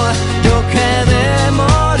amor. Yo quedé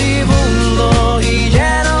moribundo y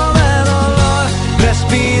lleno de dolor.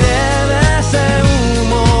 Respiré de ese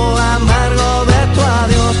humo amargo de tu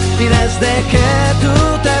adiós. Y desde que tú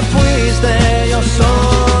te fuiste yo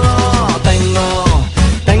solo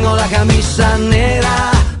tengo la camisa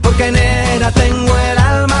negra. Porque negra tengo el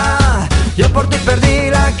alma. Yo por ti perdí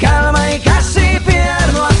la calma y casi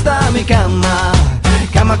pierdo hasta mi cama.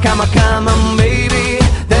 Cama, baby.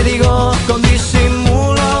 Te digo con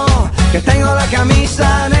disimulo que tengo la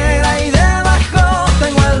camisa negra y debajo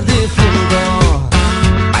tengo el difunto.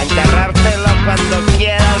 A enterrártelo cuando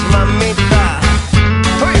quieras, mamita.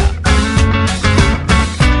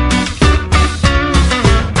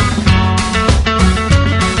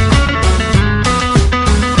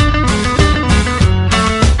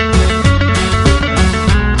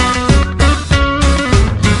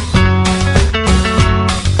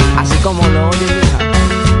 Así como lo oyes.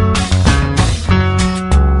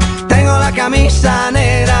 Camisa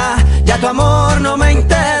negra, ya tu amor no me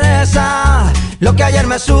interesa. Lo que ayer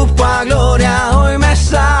me supo a gloria, hoy me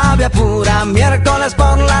sabe a pura miércoles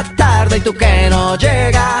por la tarde. Y tú que no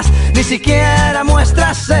llegas, ni siquiera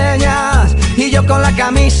muestras señas. Y yo con la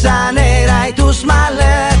camisa negra y tus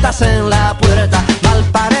maletas en la puerta. Mal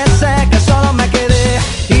parece que solo me quedé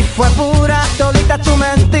y fue pura todita tu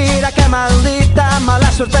mentira. Que maldita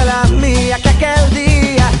mala suerte la mía que aquel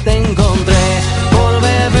día te encontré por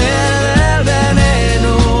beber del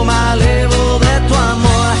veneno malevo de tu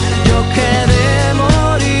amor. Yo quedé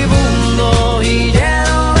moribundo y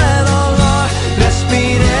lleno de dolor.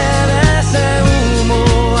 Respiré de ese humo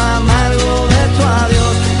amargo de tu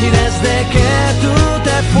adiós. Y desde que tú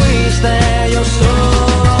te fuiste yo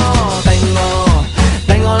solo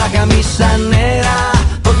tengo la camisa negra.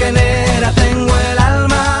 Porque negra tengo el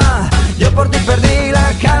alma. Yo por ti perdí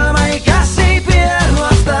la calma y casi pierdo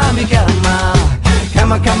hasta mi cama.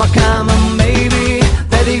 Cama, baby.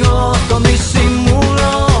 Te digo con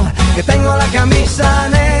disimulo que tengo la camisa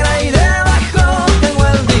negra y debajo tengo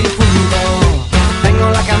el difunto. Tengo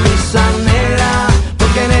la camisa negra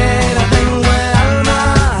porque negra tengo el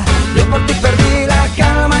alma. Yo por ti perdí la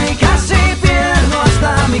calma y casi pierdo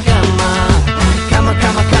hasta mi cama.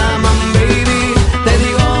 Cama, baby. Te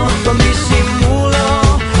digo con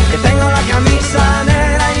disimulo que tengo la camisa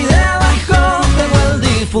negra y debajo tengo el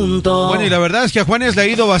difunto. Bueno, y la verdad es que a Juanes le ha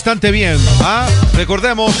ido bastante bien.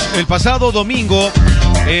 Recordemos, el pasado domingo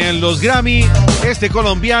en los Grammy, este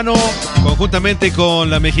colombiano, conjuntamente con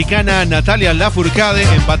la mexicana Natalia Lafourcade,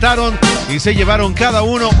 empataron y se llevaron cada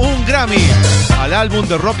uno un Grammy al álbum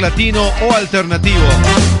de rock latino o alternativo.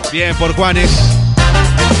 Bien por Juanes.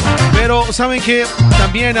 Pero saben que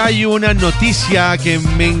también hay una noticia que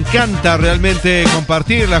me encanta realmente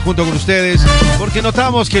compartirla junto con ustedes, porque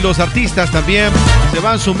notamos que los artistas también se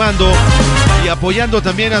van sumando y apoyando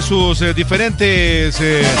también a sus diferentes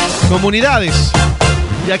comunidades.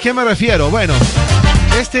 ¿Y a qué me refiero? Bueno,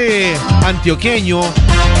 este antioqueño,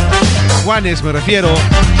 Juanes me refiero,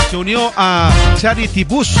 se unió a Charity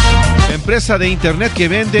Bus, empresa de internet que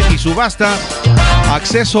vende y subasta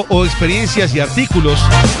acceso o experiencias y artículos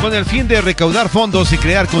con el fin de recaudar fondos y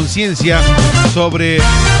crear conciencia sobre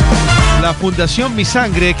la Fundación Mi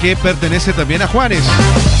Sangre, que pertenece también a Juanes.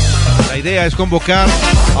 La idea es convocar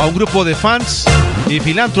a un grupo de fans y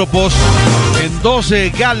filántropos en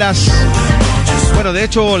 12 galas. Bueno, de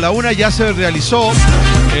hecho, la una ya se realizó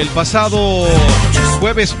el pasado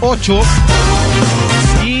jueves 8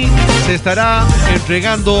 y se estará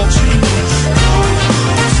entregando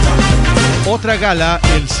otra gala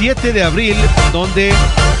el 7 de abril, donde,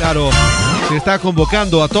 claro, se está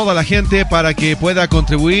convocando a toda la gente para que pueda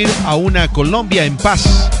contribuir a una Colombia en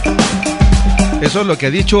paz. Eso es lo que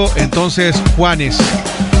ha dicho entonces Juanes.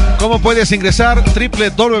 ¿Cómo puedes ingresar?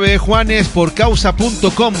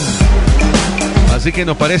 www.juanesporcausa.com. Así que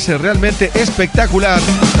nos parece realmente espectacular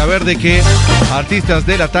saber de que artistas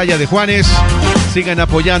de la talla de Juanes sigan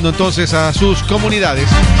apoyando entonces a sus comunidades.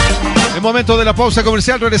 En momento de la pausa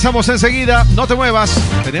comercial, regresamos enseguida. No te muevas,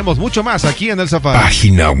 tenemos mucho más aquí en el Safari.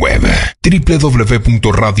 Página web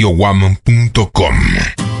www.radioguam.com.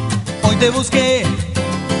 Hoy te busqué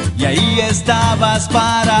y ahí estabas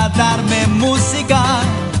para darme música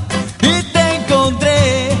y te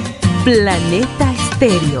encontré. Planeta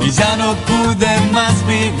Estéreo. Y ya no pude más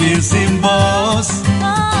vivir sin vos.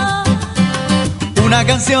 Una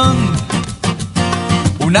canción,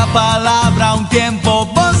 una palabra, un tiempo,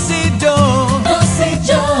 vos y yo. Vos y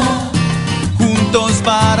yo. Juntos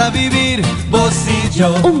para vivir, vos y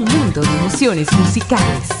yo. Un mundo de emociones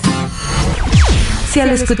musicales. Si al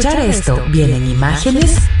escuchar esto vienen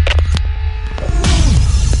imágenes,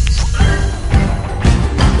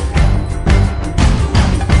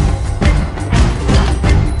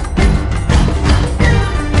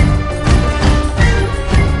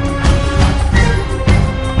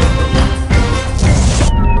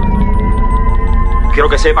 quiero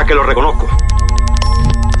que sepa que lo reconozco.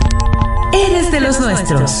 eres de los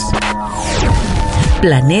nuestros.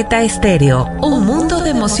 Planeta Estéreo, un mundo de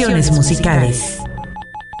emociones musicales.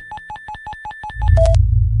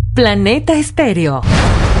 Planeta Estéreo.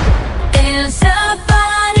 El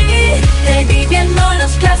Safari, reviviendo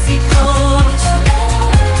los clásicos.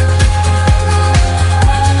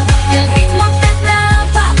 El ritmo te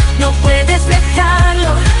atrapa, no puedes dejarlo.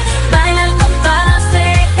 Baila al compás,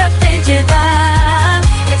 déjate llevar.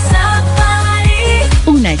 El Safari,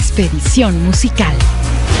 una expedición musical.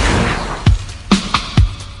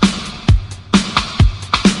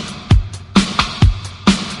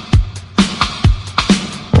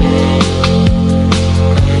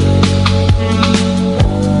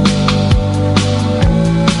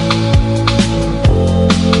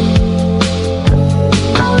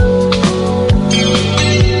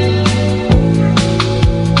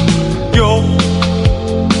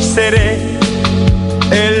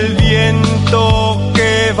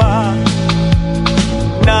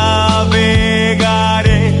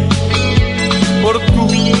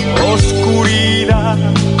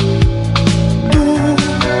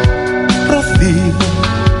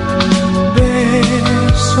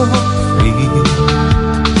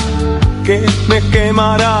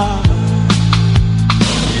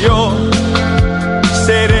 Yo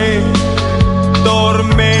seré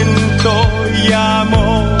tormento y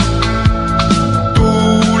amor,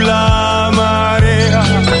 tú la marea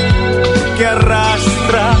que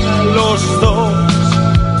arrastra los dos,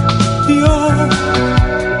 yo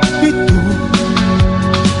y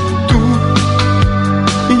tú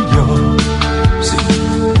y yo. Sí,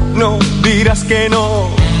 no dirás que no,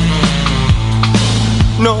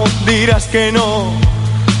 no dirás que no.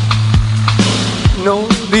 No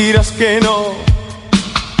dirás que no.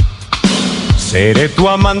 Seré tu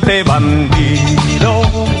amante bandido,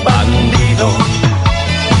 bandido.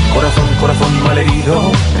 Corazón, corazón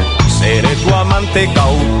malherido. Seré tu amante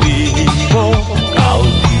cautivo,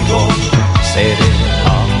 cautivo. Seré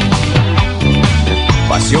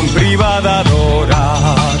pasión privada,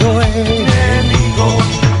 adorado enemigo.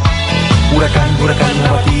 Huracán, huracán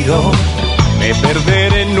abatido. Me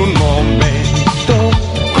perderé en un momento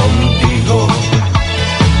contigo.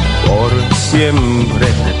 Por siempre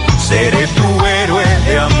seré tu héroe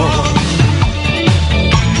de amor.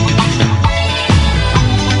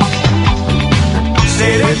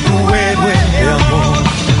 Seré tu héroe de amor.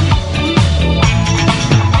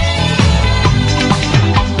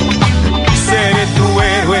 Seré tu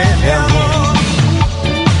héroe de amor.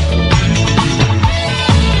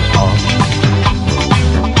 Oh.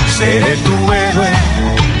 Seré tu héroe.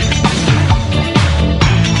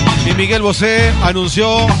 Y Miguel Bosé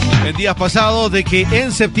anunció en días pasados de que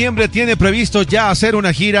en septiembre tiene previsto ya hacer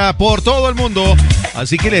una gira por todo el mundo,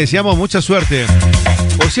 así que le deseamos mucha suerte.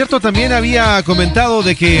 Por cierto, también había comentado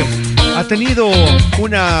de que ha tenido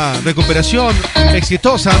una recuperación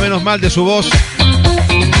exitosa, menos mal, de su voz,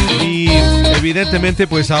 y evidentemente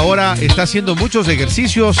pues ahora está haciendo muchos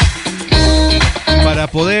ejercicios para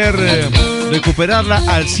poder recuperarla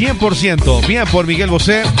al 100%. Bien por Miguel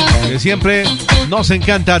Bosé, que siempre nos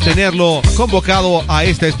encanta tenerlo convocado a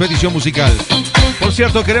esta expedición musical. Por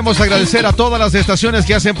cierto, queremos agradecer a todas las estaciones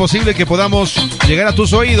que hacen posible que podamos llegar a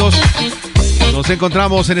tus oídos. Nos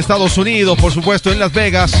encontramos en Estados Unidos, por supuesto en Las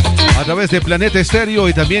Vegas, a través de Planeta Estéreo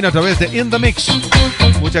y también a través de In The Mix.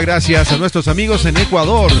 Muchas gracias a nuestros amigos en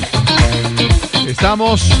Ecuador.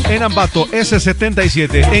 Estamos en Ambato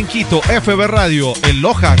S77, en Quito FB Radio, en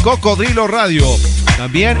Loja Cocodrilo Radio,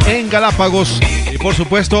 también en Galápagos y por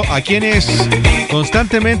supuesto a quienes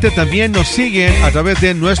constantemente también nos siguen a través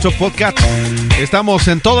de nuestro podcast. Estamos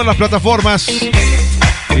en todas las plataformas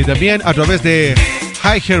y también a través de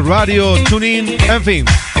Hi-Hat Radio, TuneIn, en fin.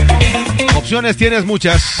 Opciones tienes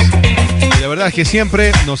muchas. Y la verdad es que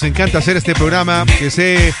siempre nos encanta hacer este programa que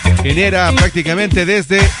se genera prácticamente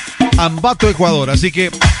desde Ambato, Ecuador. Así que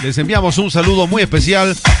les enviamos un saludo muy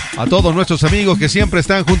especial a todos nuestros amigos que siempre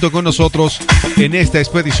están junto con nosotros en esta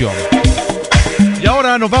expedición. Y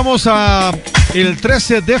ahora nos vamos a el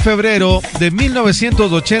 13 de febrero de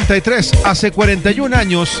 1983. Hace 41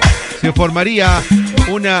 años se formaría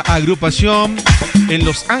una agrupación en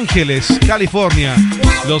Los Ángeles, California,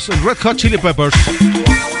 los Red Hot Chili Peppers.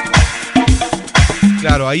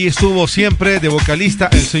 Claro, ahí estuvo siempre de vocalista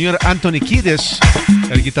el señor Anthony Kiedis,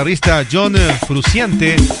 el guitarrista John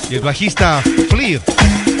Frusciante y el bajista Flea,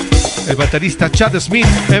 el baterista Chad Smith.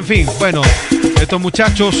 En fin, bueno, estos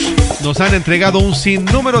muchachos nos han entregado un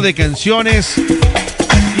sinnúmero de canciones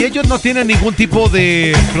y ellos no tienen ningún tipo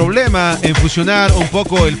de problema en fusionar un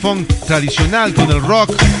poco el funk tradicional con el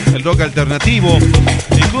rock alternativo.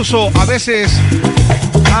 Incluso a veces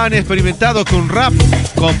han experimentado con rap,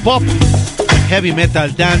 con pop, heavy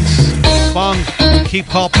metal, dance, punk, hip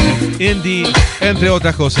hop, indie, entre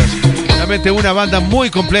otras cosas. Realmente una banda muy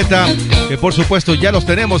completa que por supuesto ya los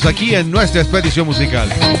tenemos aquí en nuestra expedición musical.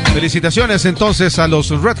 Felicitaciones entonces a los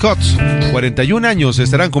Red Hots. 41 años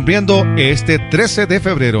estarán cumpliendo este 13 de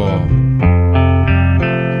febrero.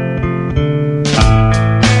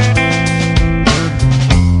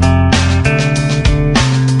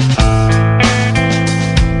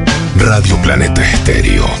 Radio Planeta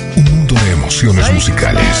Estéreo, un mundo de emociones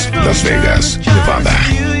musicales. Las Vegas, Nevada.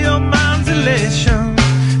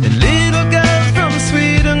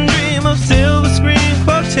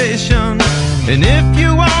 And if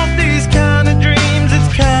you want these kind of dreams,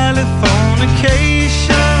 it's Californication.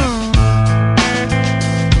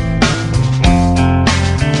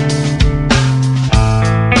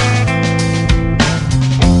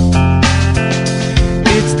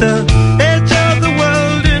 It's the edge of the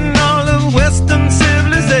world in all of Western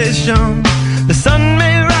civilization. The sun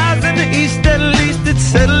may rise in the east, at least it's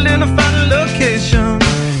settled in a final location.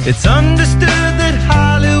 It's understood that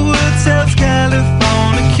Hollywood sells Californication.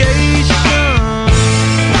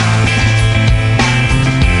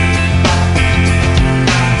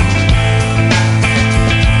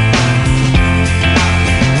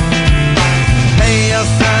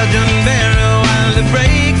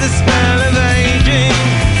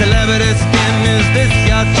 Celebrity skin, is this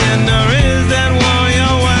your gender? Is that war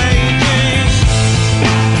you're waging?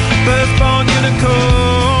 Firstborn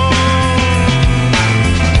unicorn,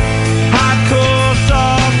 high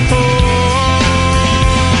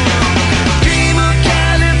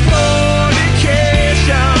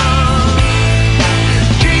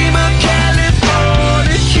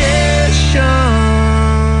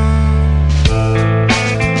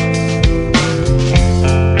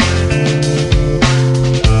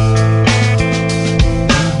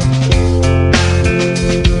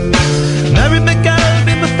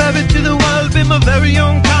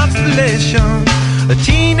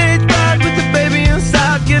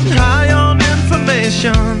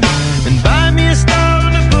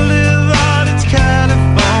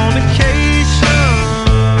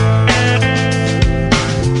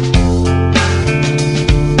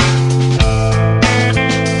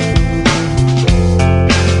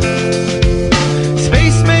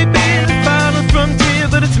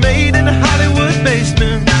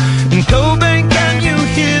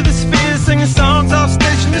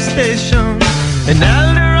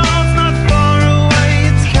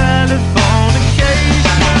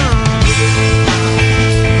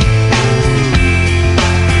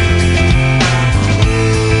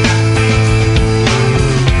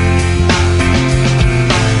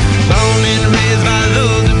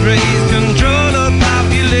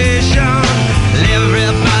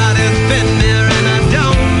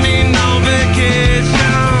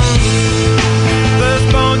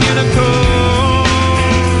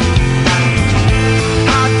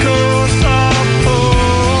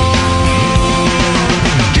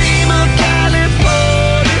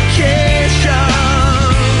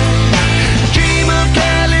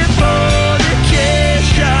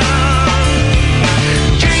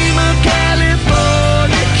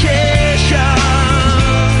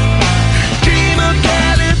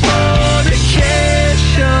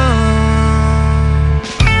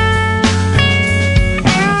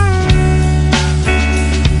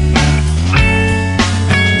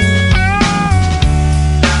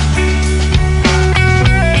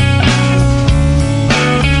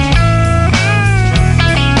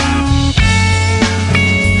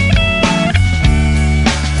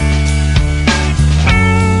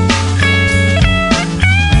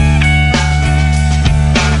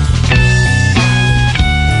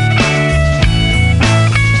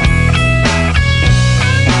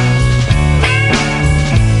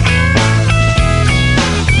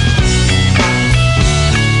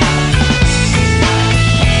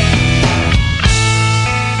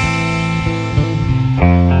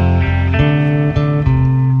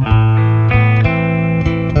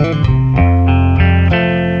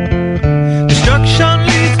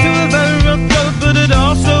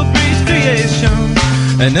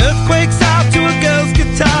An earthquake's out to a girl's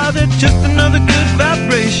guitar, they're just another good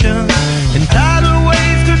vibration. And tidal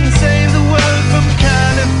waves couldn't save the world from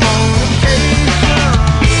Californication.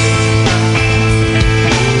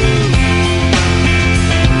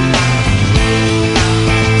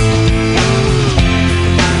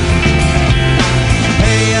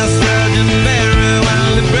 Hey, I surgeon very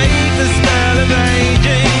well to break the spell of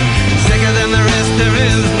aging. Sicker than the rest, there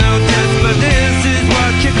is no test, but this is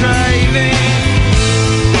what you're craving.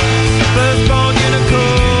 Firstborn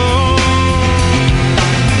unicorn,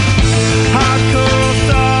 hardcore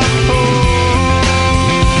softcore.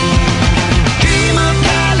 Dream of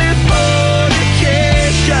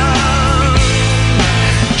Californication.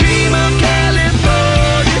 Dream of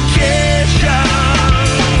Californication.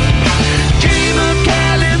 Dream of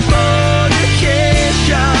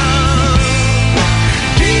Californication.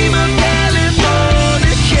 Dream of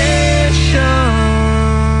Californication.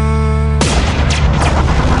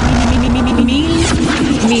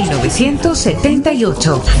 1978,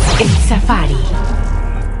 El Safari.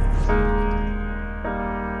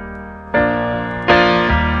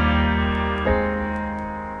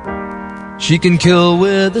 She can kill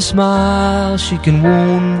with a smile, she can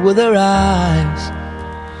wound with her eyes,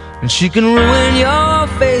 and she can ruin your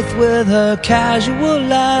faith with her casual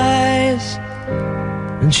lies.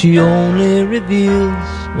 And she only reveals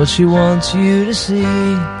what she wants you to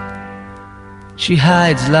see. She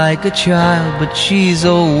hides like a child, but she's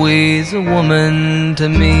always a woman to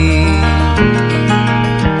me.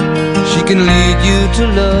 She can lead you to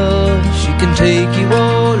love, she can take you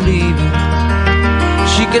or leave you.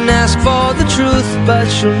 She can ask for the truth, but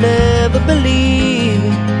she'll never believe.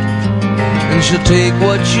 And she'll take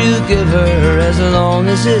what you give her as long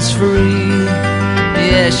as it's free.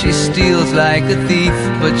 Yeah, she steals like a thief,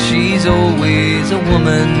 but she's always a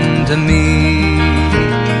woman to me.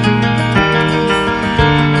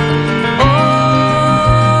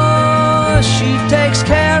 She takes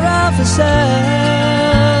care of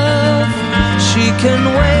herself. She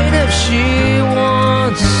can wait if she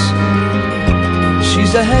wants.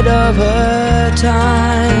 She's ahead of her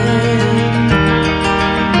time.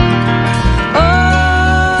 Oh,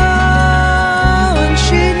 and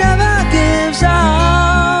she never gives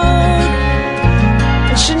out.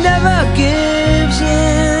 And she never gives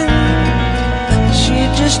in. She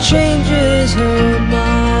just changes her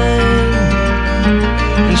mind.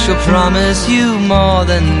 And she'll promise you more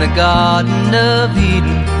than the Garden of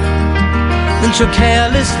Eden. Then she'll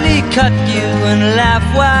carelessly cut you and laugh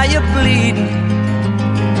while you're bleeding.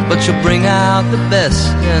 But she'll bring out the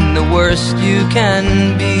best and the worst you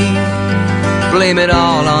can be. Blame it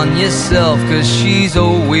all on yourself, 'cause she's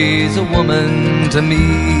always a woman to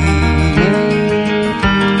me.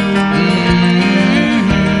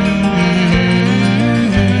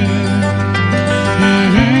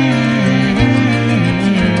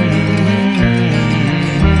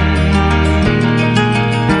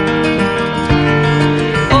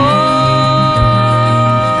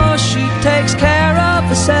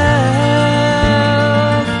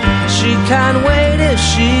 Can wait if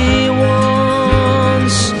she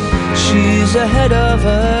wants. She's ahead of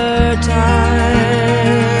her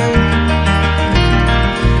time.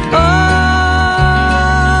 Oh,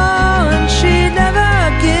 and she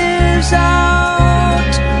never gives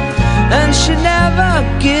out, and she never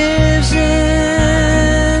gives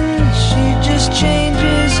in. She just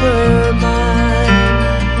changes her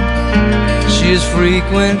mind. She is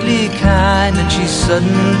frequently kind and she's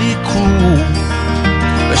suddenly cruel.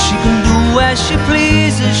 But she can do as she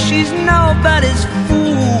pleases, she's nobody's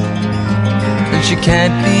fool. And she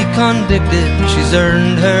can't be convicted, she's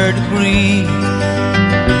earned her degree.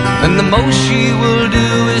 And the most she will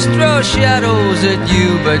do is throw shadows at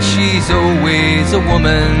you, but she's always a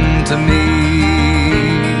woman to me.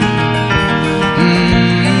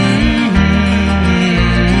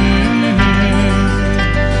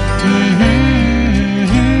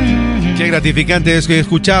 Qué gratificante es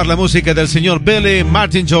escuchar la música del señor Billy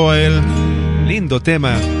Martin Joel. Lindo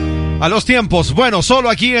tema. A los tiempos, bueno, solo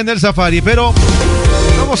aquí en el Safari, pero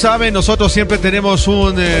como saben, nosotros siempre tenemos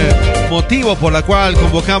un motivo por la cual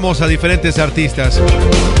convocamos a diferentes artistas.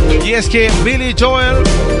 Y es que Billy Joel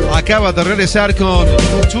acaba de regresar con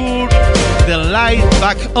Tour the Light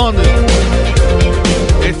Back On.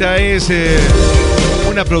 Esta es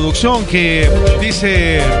una producción que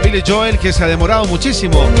dice Billy Joel que se ha demorado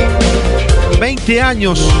muchísimo. 20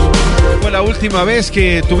 años fue la última vez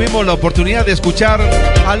que tuvimos la oportunidad de escuchar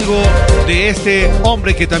algo de este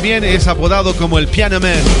hombre que también es apodado como el Piano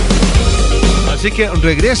Man. Así que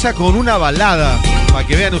regresa con una balada para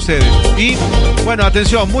que vean ustedes. Y bueno,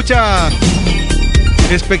 atención, mucha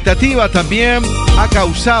expectativa también ha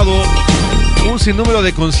causado un sinnúmero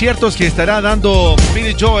de conciertos que estará dando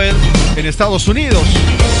Billy Joel en Estados Unidos.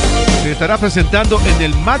 Se estará presentando en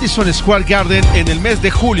el Madison Square Garden en el mes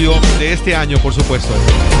de julio de este año, por supuesto.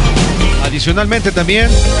 Adicionalmente también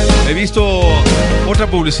he visto otra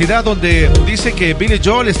publicidad donde dice que Billy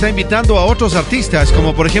Joel está invitando a otros artistas,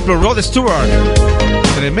 como por ejemplo Rod Stewart.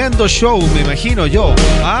 Tremendo show, me imagino yo.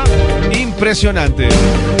 ¿Ah? Impresionante.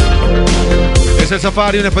 Es el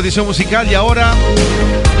Safari, una expedición musical, y ahora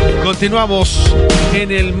continuamos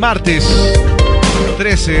en el martes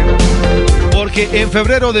 13, porque en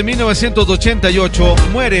febrero de 1988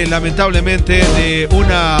 muere lamentablemente de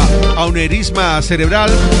una aneurisma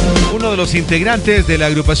cerebral uno de los integrantes de la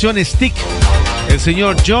agrupación Stick, el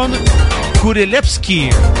señor John Kurelewski,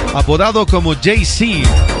 apodado como Jay-Z.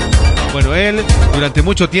 Bueno, él durante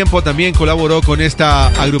mucho tiempo también colaboró con esta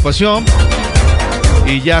agrupación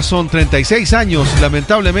y ya son 36 años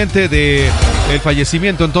lamentablemente de el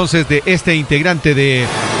fallecimiento entonces de este integrante de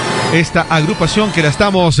esta agrupación que la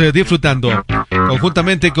estamos disfrutando.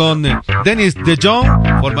 Conjuntamente con Dennis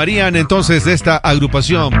DeJong formarían entonces esta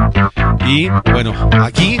agrupación. Y bueno,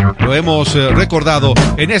 aquí lo hemos recordado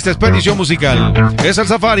en esta expedición musical. Es el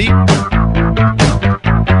Safari.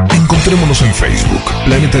 Encontrémonos en Facebook,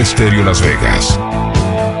 Planeta Estéreo Las Vegas.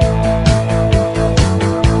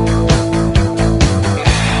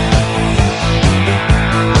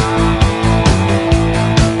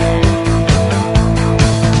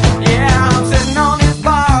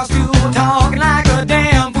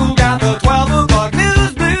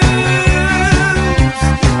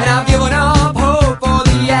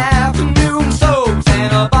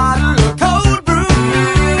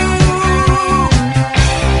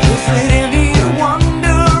 Wonder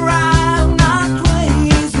I'm not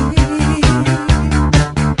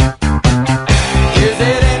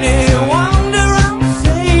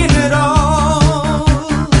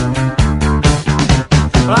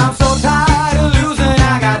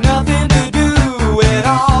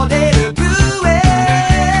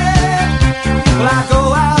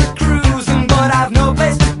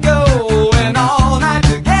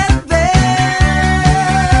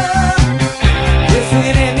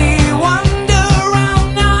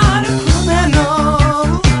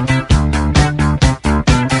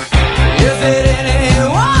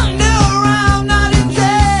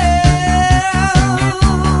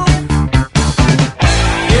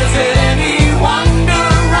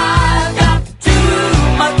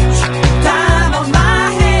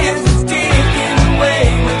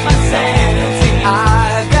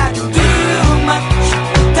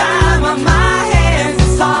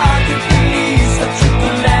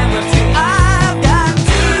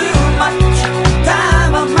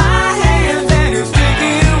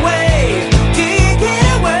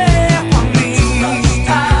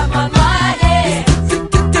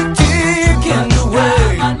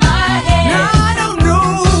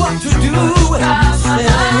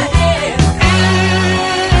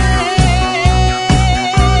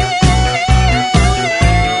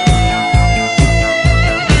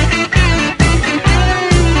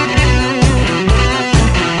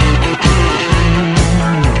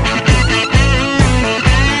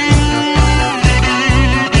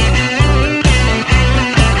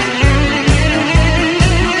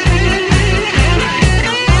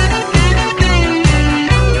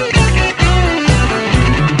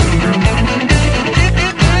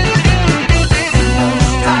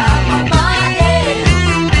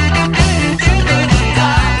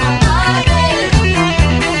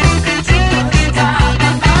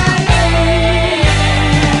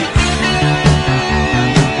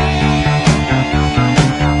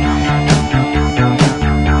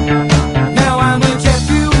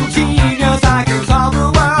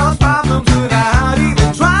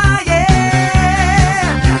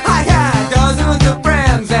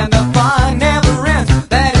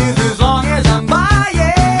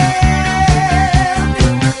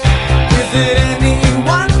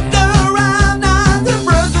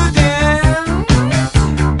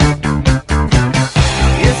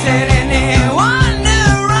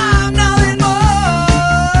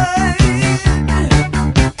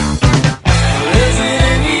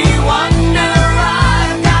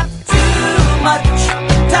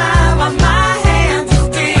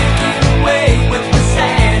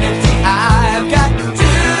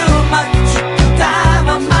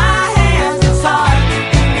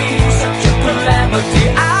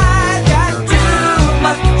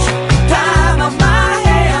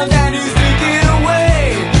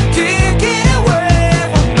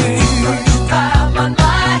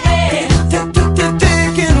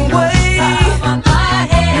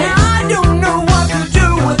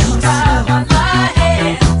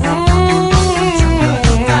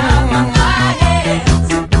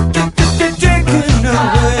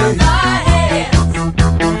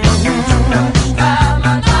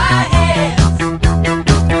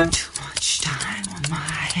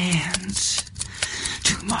hands.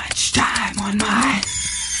 Too much time on my...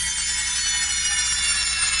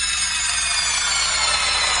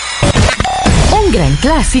 Un gran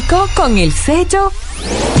clásico con el sello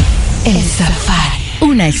El Safari.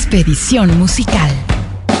 Una expedición musical.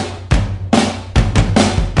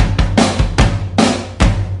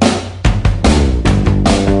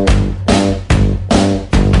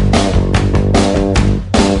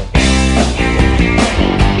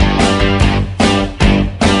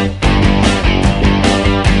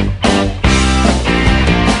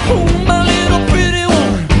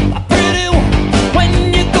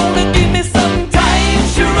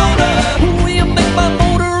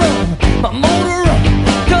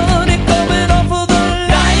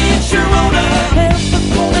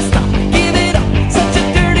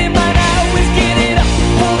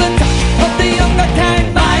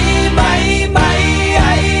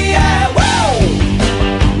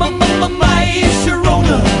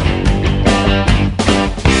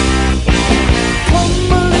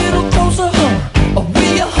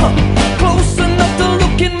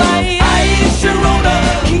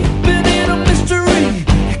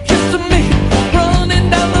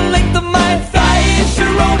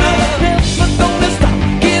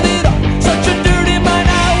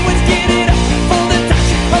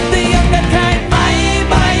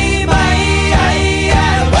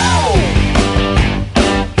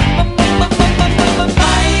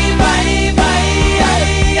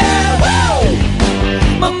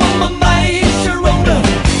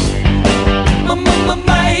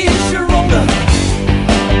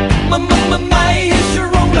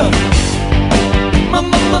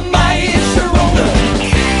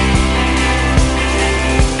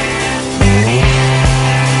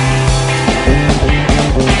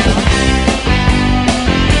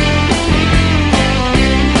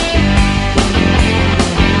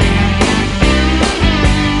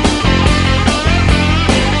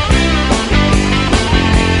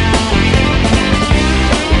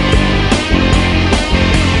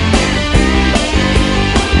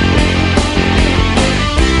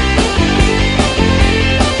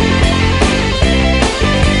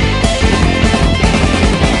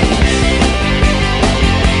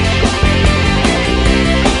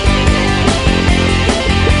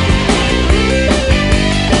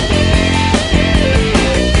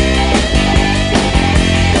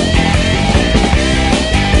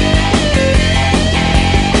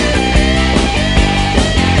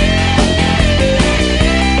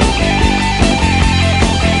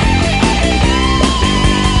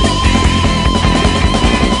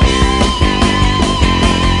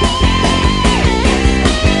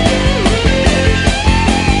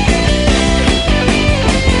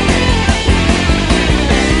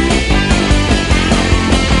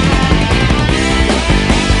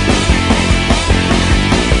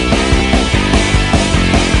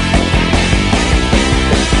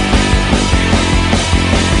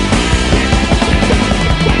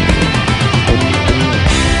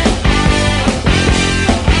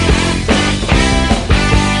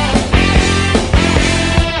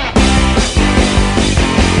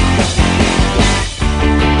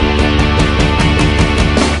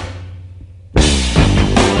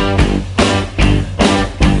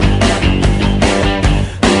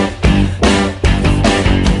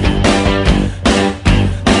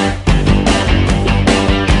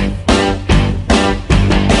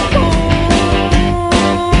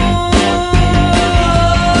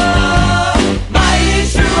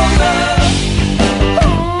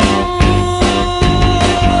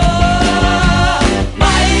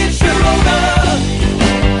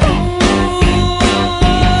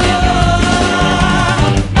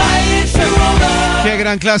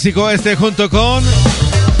 Gran clásico este junto con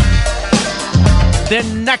The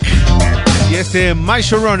Knack y este My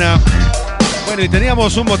Sharona. Bueno, y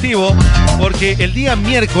teníamos un motivo porque el día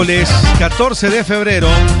miércoles 14 de febrero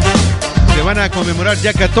se van a conmemorar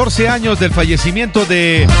ya 14 años del fallecimiento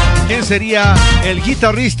de quien sería el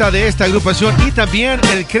guitarrista de esta agrupación y también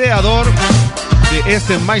el creador de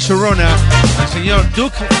este My Sharona, el señor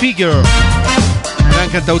Duke Figure, gran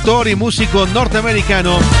cantautor y músico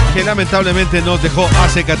norteamericano que lamentablemente nos dejó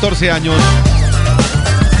hace 14 años.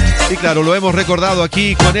 Y claro, lo hemos recordado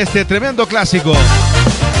aquí con este tremendo clásico.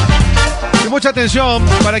 Y mucha atención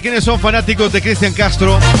para quienes son fanáticos de Cristian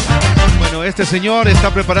Castro. Bueno, este señor está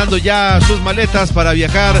preparando ya sus maletas para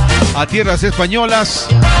viajar a tierras españolas.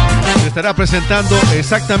 Se estará presentando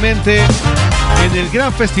exactamente en el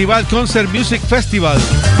gran festival Concert Music Festival.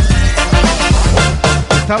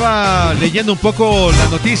 Estaba leyendo un poco la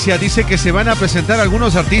noticia, dice que se van a presentar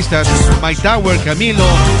algunos artistas: Mike Tower, Camilo,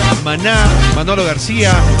 Maná, Manolo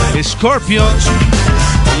García, Scorpions,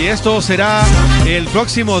 Y esto será el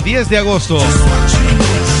próximo 10 de agosto.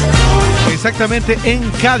 Exactamente en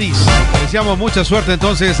Cádiz. Deseamos mucha suerte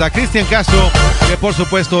entonces a Cristian Castro, que por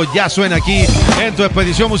supuesto ya suena aquí en tu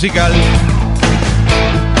expedición musical.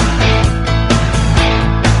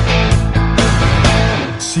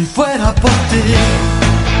 Si fuera por ti,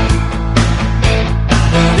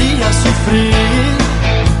 me haría sufrir,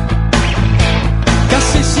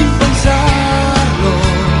 casi sin pensarlo,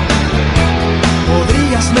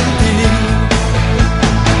 podrías mentir.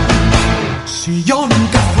 Si yo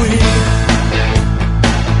nunca fui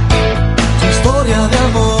tu historia de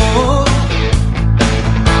amor,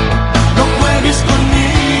 no juegues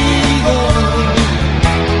conmigo,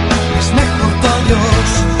 es mejor tu adiós.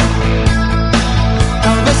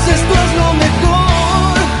 Tal vez esto es lo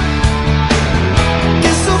mejor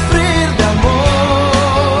que sufrir de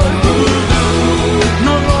amor.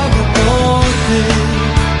 No lo hago por ti,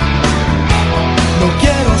 no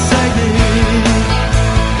quiero seguir.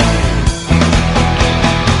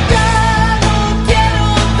 Ya no quiero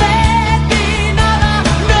de ti nada,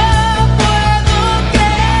 no puedo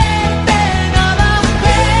creerte nada.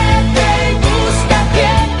 Vete y busca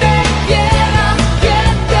quien te quiera,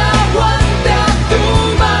 quien te aguante a tu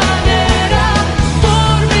manera.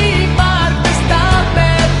 Por mi parte está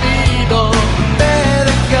perdido, te he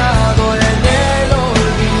dejado en el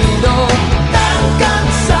olvido. Tan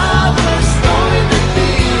cansado estoy de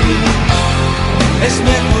ti, es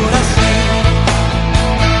mejor así.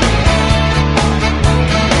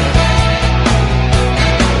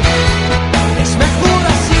 Es mejor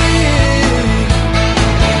así.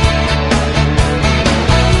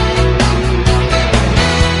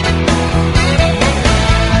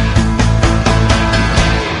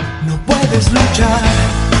 No puedes luchar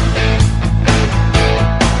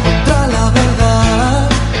contra la verdad,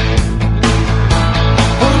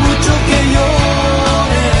 por mucho que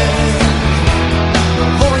llores, no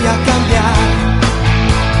voy a cambiar.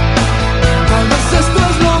 Tal vez esto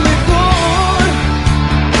es lo mejor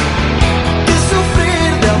que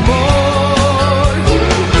sufrir de amor.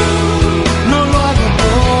 No lo hago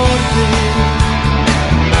por ti,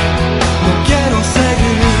 no quiero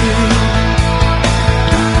seguir.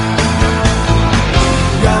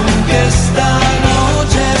 Y aunque esta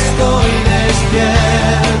noche estoy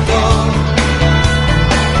despierto,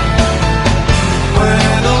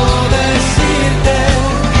 puedo decirte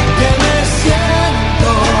que me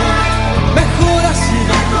siento mejor así,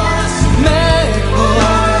 mejor,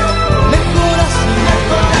 mejor así,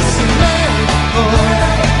 mejor así, mejor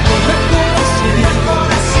así, mejor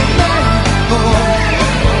así,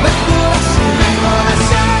 mejor así, mejor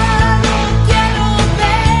así. No quiero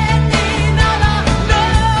de ti nada, no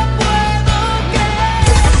puedo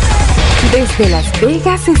Desde Las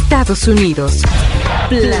Vegas, Estados Unidos,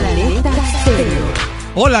 Planeta Estéreo.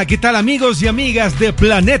 Hola, ¿qué tal amigos y amigas de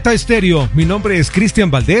Planeta Estéreo? Mi nombre es Cristian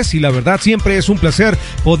Valdés y la verdad siempre es un placer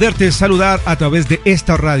poderte saludar a través de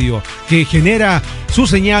esta radio que genera su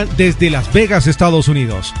señal desde Las Vegas, Estados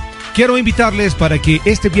Unidos. Quiero invitarles para que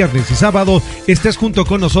este viernes y sábado estés junto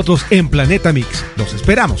con nosotros en Planeta Mix. Los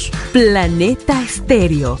esperamos. Planeta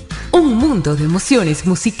Estéreo, un mundo de emociones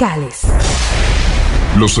musicales.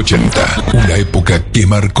 Los 80, una época que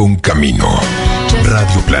marcó un camino.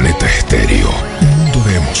 Radio Planeta Estéreo, un mundo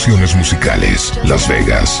de emociones musicales. Las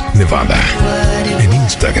Vegas, Nevada. En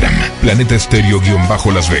Instagram, Planeta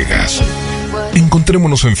Estéreo-Las Vegas.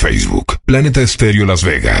 Encontrémonos en Facebook, Planeta Estéreo Las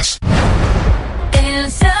Vegas.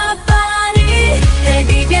 El safari,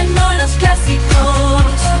 reviviendo los clásicos.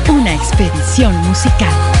 Una expedición musical.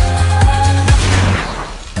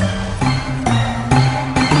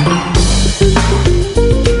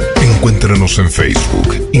 Encuéntranos en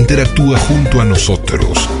Facebook, interactúa junto a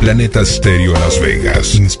nosotros. Planeta Estéreo Las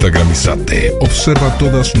Vegas. Instagramizate, observa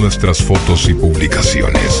todas nuestras fotos y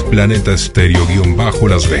publicaciones. Planeta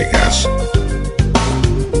Estéreo-Las Vegas.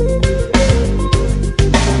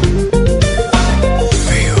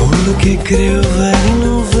 Veo lo que creo ver y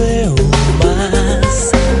no veo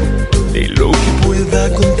más. De lo que pueda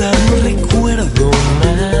contar no recuerdo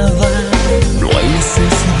nada. No hay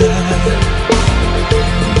necesidad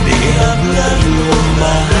de hablarlo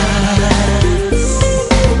más.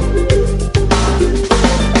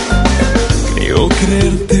 Creo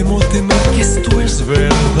creer, temo temer que esto es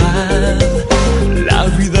verdad. La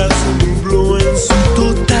vida se nubló en su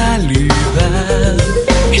totalidad.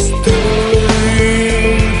 Estoy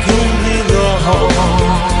confundido,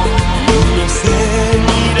 no sé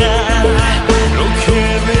mirar lo que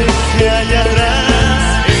dejé allá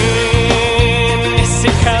atrás. En ese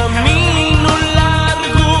camino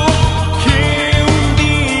largo que un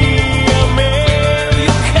día me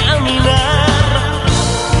dio caminar,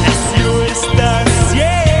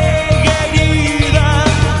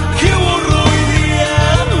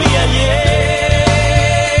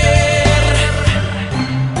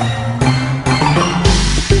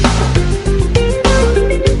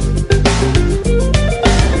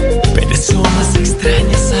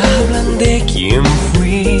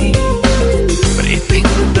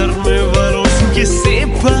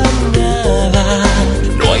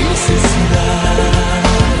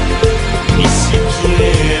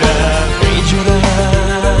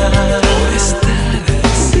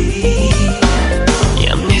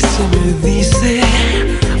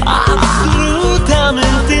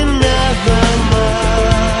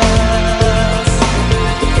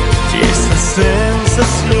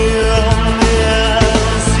 sensación de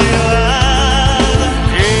ansiedad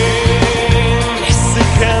en ese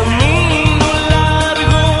camino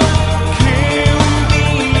largo que un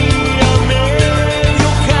día me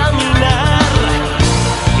dio caminar.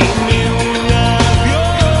 Quemé una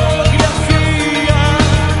biografía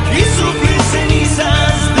y sufrí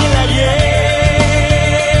cenizas del ayer.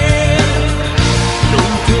 No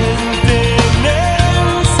intenten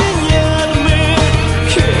enseñarme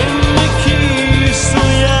quién me quiso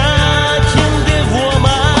y a quién debo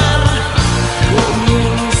amar.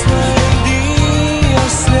 Comienza el día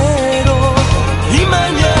cero y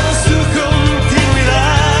mañana su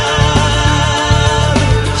continuidad.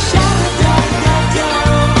 Y sufrí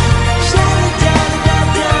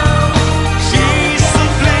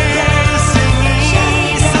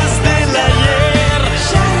cenizas del ayer.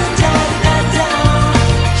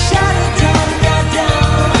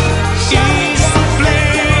 Y sufrí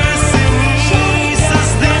cenizas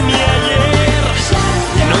de mi ayer.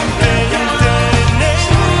 No intenten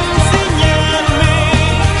enseñarme.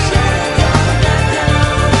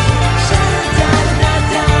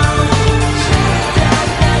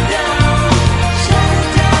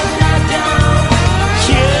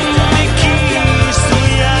 ¿Quién me quiso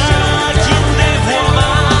y a quién debo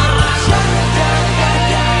amar?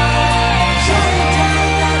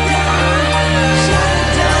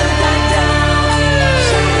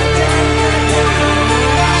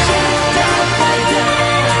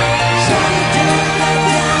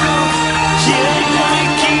 ¿Quién me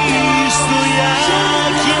quiso y a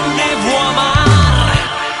quién debo amar?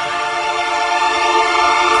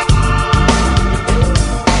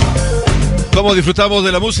 Cómo disfrutamos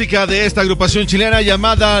de la música de esta agrupación chilena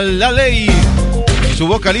llamada La Ley. Su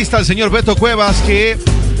vocalista, el señor Beto Cuevas, que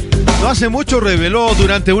no hace mucho reveló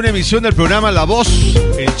durante una emisión del programa La Voz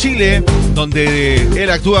en Chile, donde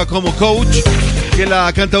él actúa como coach, que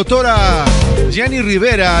la cantautora Jenny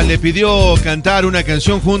Rivera le pidió cantar una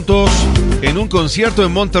canción juntos en un concierto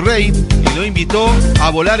en Monterrey y lo invitó a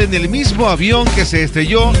volar en el mismo avión que se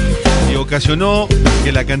estrelló y ocasionó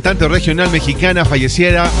que la cantante regional mexicana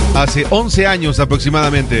falleciera hace 11 años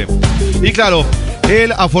aproximadamente. Y claro,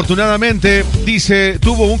 él afortunadamente, dice,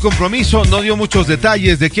 tuvo un compromiso, no dio muchos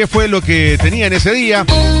detalles de qué fue lo que tenía en ese día,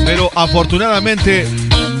 pero afortunadamente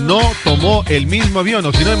no tomó el mismo avión,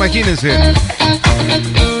 o si no, imagínense.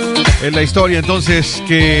 Es la historia entonces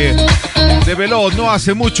que reveló no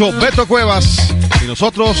hace mucho Beto Cuevas y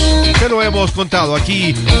nosotros te lo hemos contado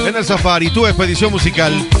aquí en el Safari, tu expedición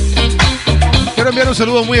musical. Quiero enviar un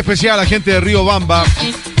saludo muy especial a la gente de Río Bamba.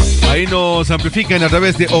 Ahí nos amplifican a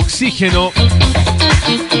través de Oxígeno.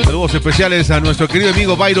 Saludos especiales a nuestro querido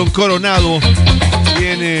amigo Byron Coronado,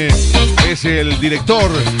 quien es el director.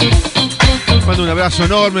 Mando un abrazo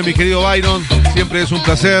enorme, mi querido Byron. Siempre es un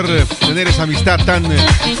placer tener esa amistad tan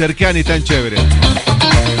cercana y tan chévere.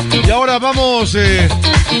 Y ahora vamos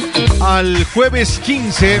al jueves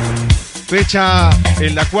 15, fecha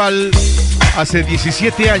en la cual hace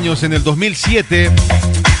 17 años, en el 2007,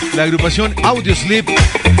 la agrupación Audioslave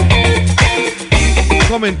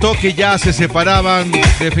comentó que ya se separaban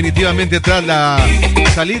definitivamente tras la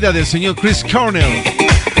salida del señor Chris Cornell.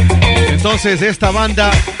 Entonces esta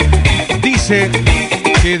banda dice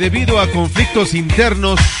que debido a conflictos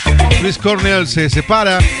internos, Chris Cornell se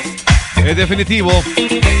separa. Es definitivo.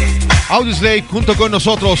 Audioslave junto con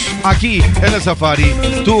nosotros aquí en el Safari,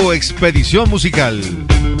 tu expedición musical.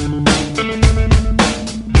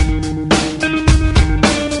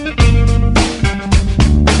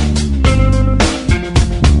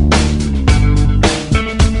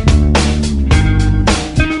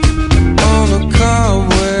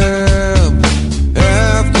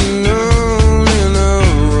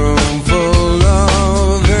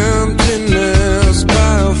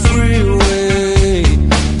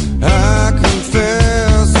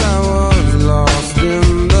 Confess I was lost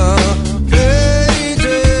in the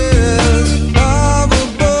pages.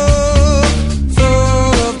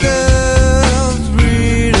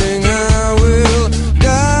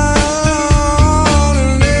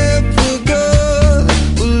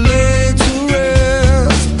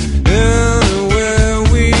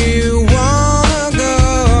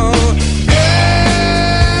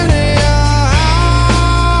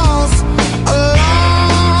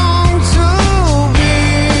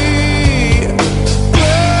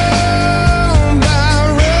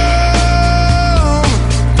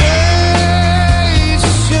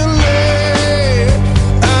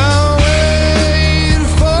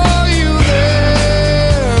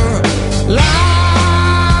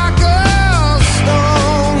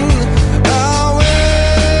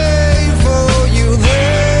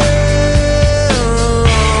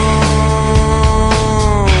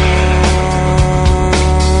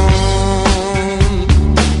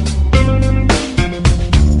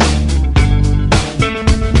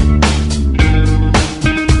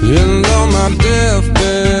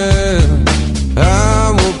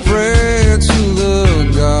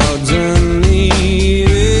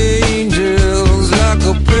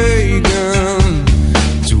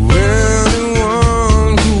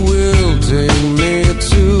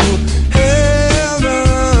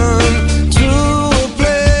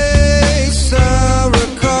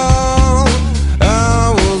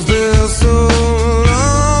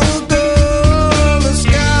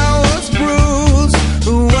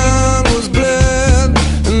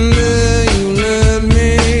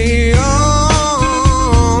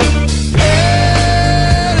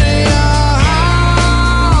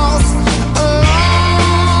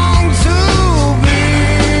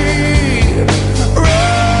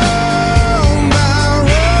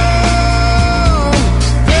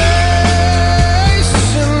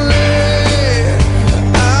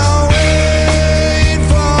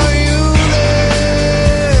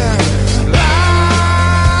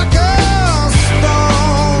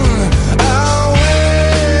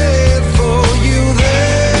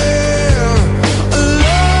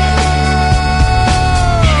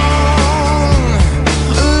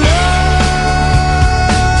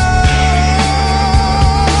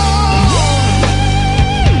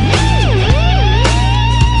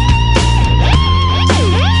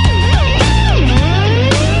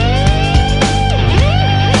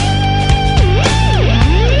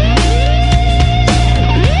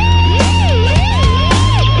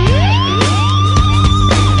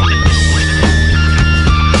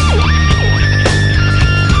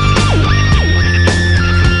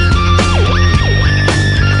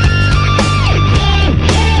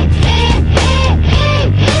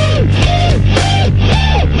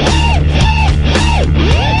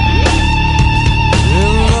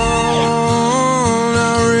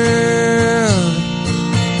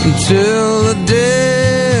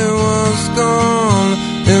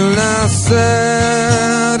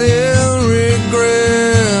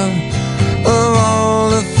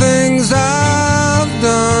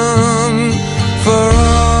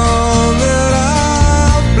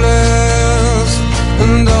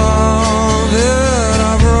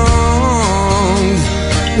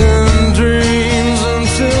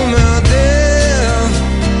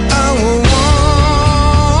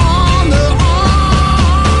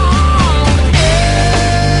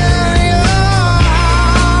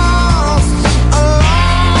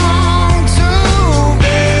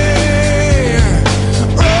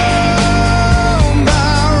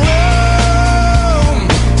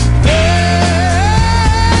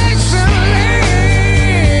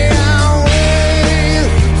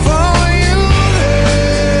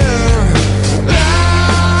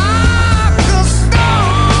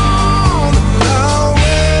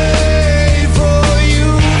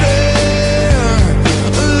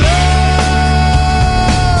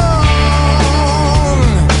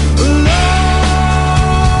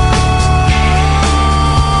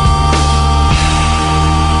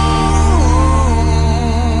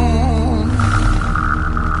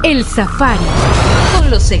 El Safari, con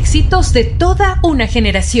los éxitos de toda una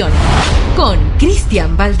generación, con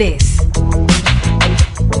Cristian Valdés.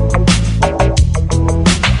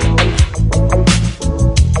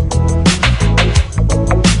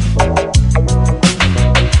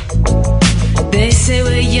 They say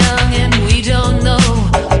we're young and we don't know,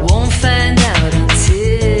 won't find out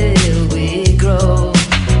until we grow.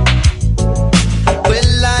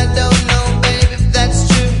 Well, I don't know, baby, if that's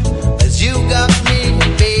true. 'Cause you got me,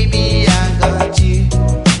 baby, I got you.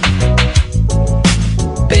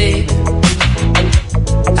 Babe,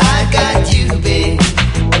 I got you, babe.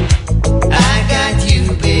 I got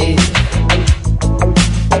you, babe.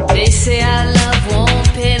 they say our love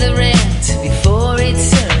won't pay the rent before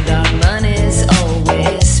it's earned. Our money's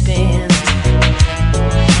always spent.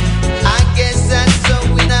 I guess that's so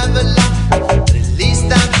we never lie. But at least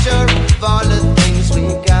I'm sure of all the things we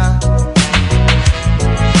got.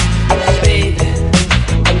 Baby,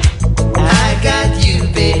 I got you,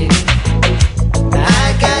 babe.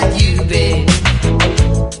 I got you, babe.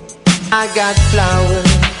 I got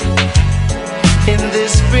flowers in the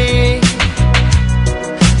spring.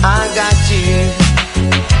 I got you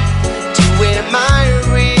to wear my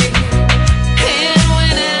ring. and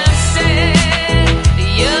when I'm sad,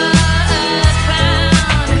 you're a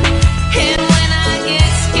clown. And when I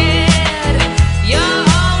get scared, you're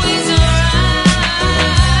always around.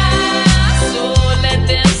 So let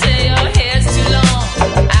them say your hair's too long.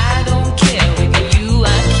 I don't care, with you I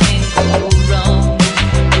can't go wrong.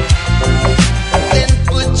 Then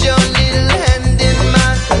put your little hand in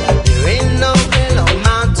mine. There ain't no hill or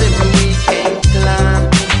mountain we can't climb.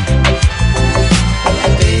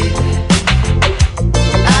 Baby,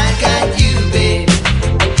 I got you, babe.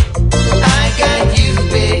 I got you,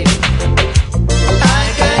 babe. I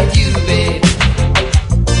got you, babe.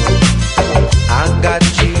 I got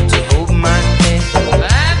you to hold my hand.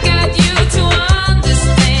 I've got you to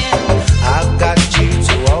understand. I've got you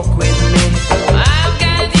to walk with me. I've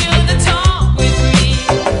got you to talk with me.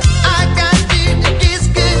 I got you to kiss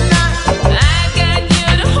goodnight. I've got you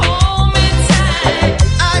to hold me tight.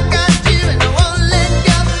 I got you and I won't let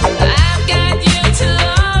go. I've got you to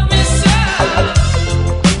love me so.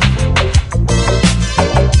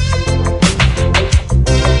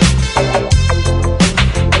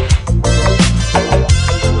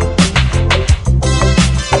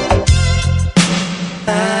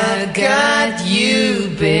 I got you,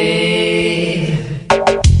 babe.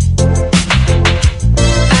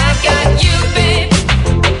 I got you, babe.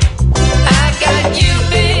 I got you,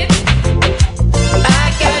 babe.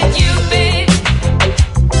 I got you, babe.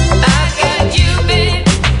 I got you, babe.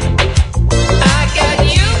 I got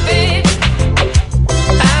you, babe.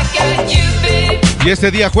 I got you, babe. Y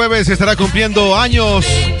este día jueves estará cumpliendo años,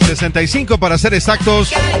 65 para ser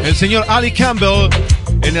exactos, el señor Ali Campbell.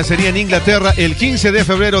 Él nacería en Inglaterra el 15 de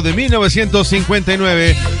febrero de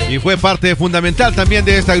 1959 y fue parte fundamental también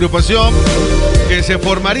de esta agrupación que se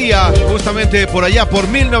formaría justamente por allá por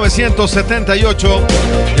 1978,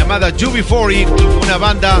 llamada UB40, una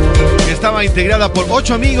banda que estaba integrada por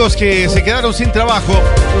 8 amigos que se quedaron sin trabajo,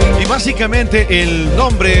 y básicamente el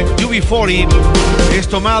nombre UB40 es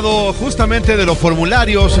tomado justamente de los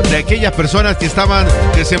formularios de aquellas personas que estaban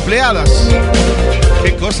desempleadas.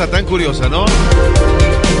 Qué cosa tan curiosa, ¿no?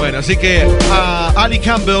 Bueno, así que a Ali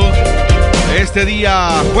Campbell este día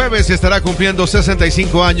jueves estará cumpliendo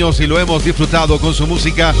 65 años y lo hemos disfrutado con su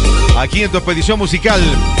música aquí en tu expedición musical.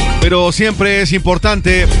 Pero siempre es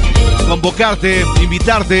importante convocarte,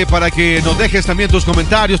 invitarte para que nos dejes también tus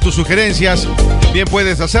comentarios, tus sugerencias. Bien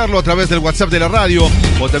puedes hacerlo a través del WhatsApp de la radio,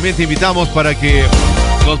 o también te invitamos para que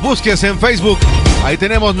nos busques en Facebook. Ahí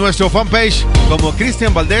tenemos nuestro fanpage como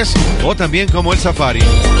Cristian Valdés o también como El Safari.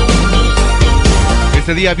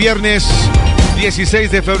 Este día viernes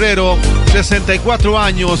 16 de febrero, 64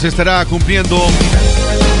 años estará cumpliendo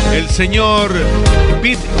el señor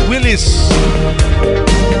Pete Willis.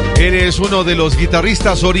 Él es uno de los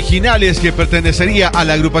guitarristas originales que pertenecería a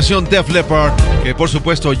la agrupación Def Leppard, que por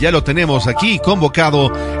supuesto ya lo tenemos aquí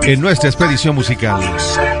convocado en nuestra expedición musical.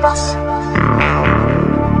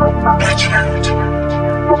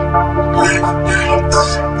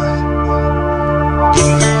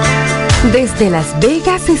 Desde Las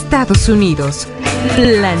Vegas, Estados Unidos,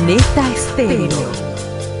 Planeta Estéreo.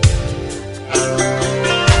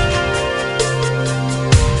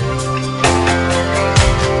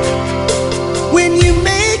 When you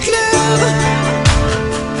make love,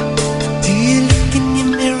 do you look in your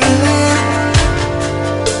mirror?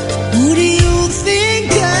 Who do you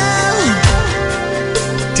think of?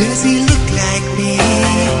 Does he look like me?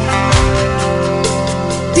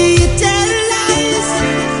 Do you tell lies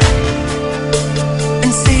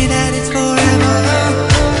and say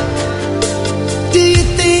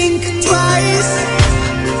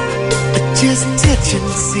Just touch and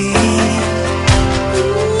see.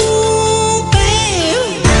 Ooh,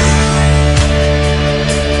 babe.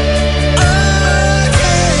 Oh,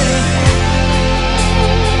 yeah.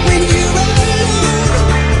 When you're alone,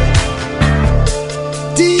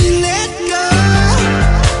 do you let go?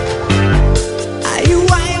 Are you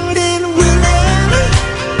wild and willing,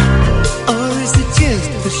 or is it just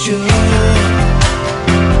for sure?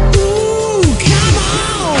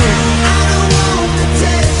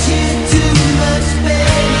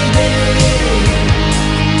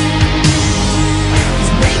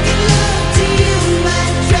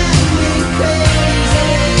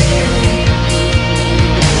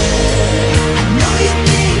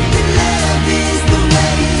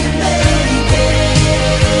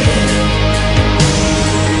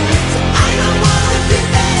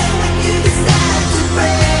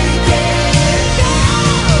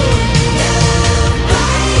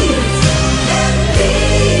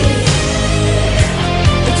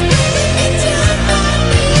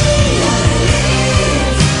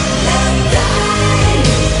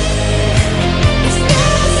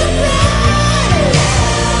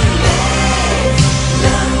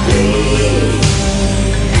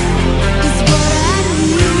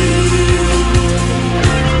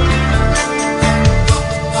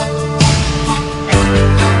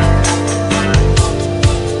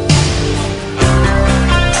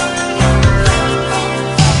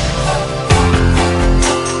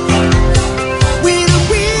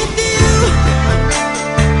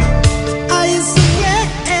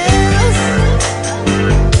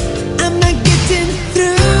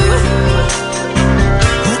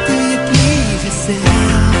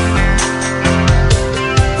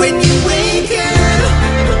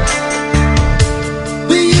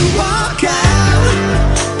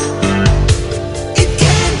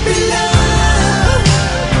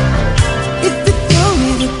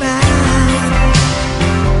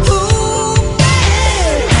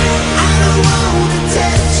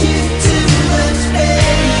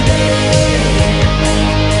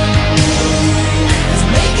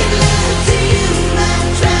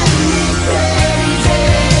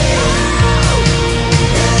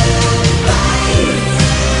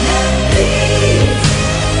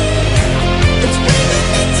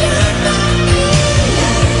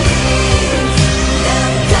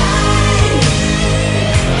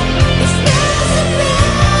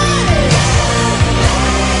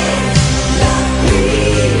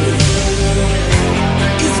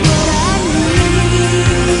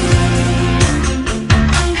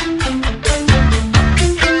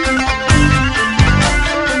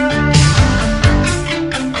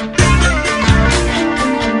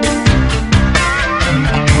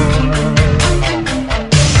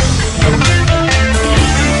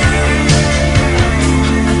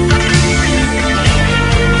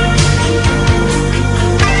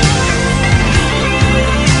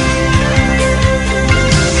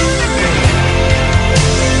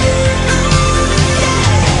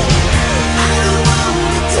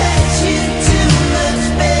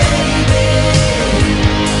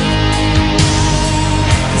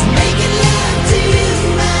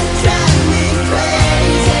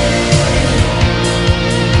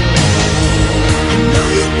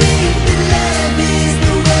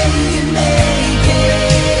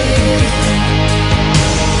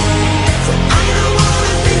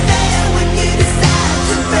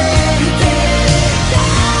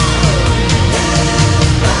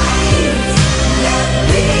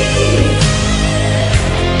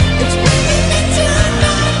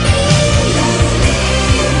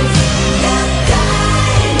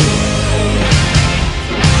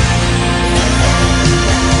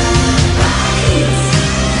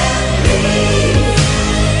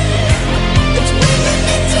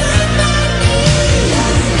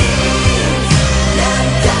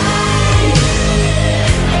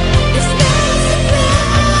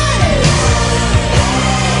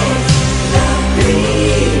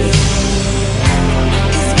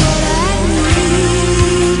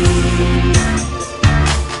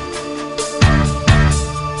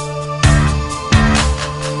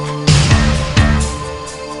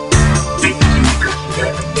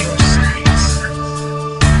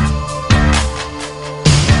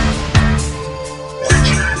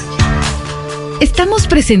 Estamos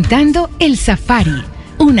presentando El Safari,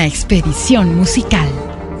 una expedición musical.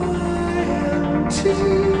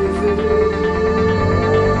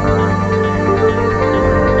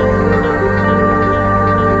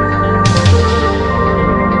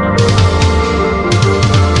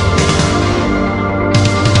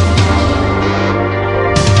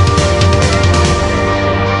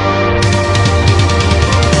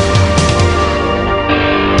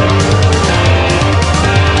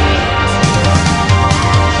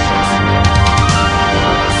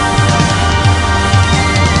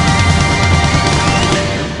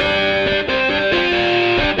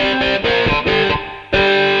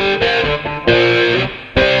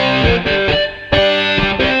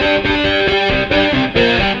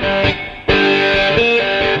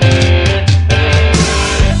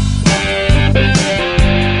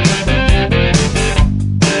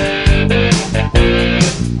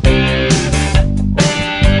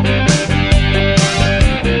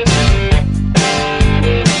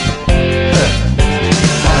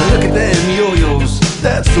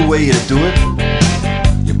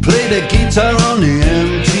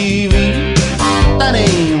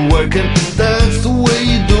 working, that's the way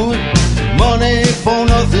you do it. Money for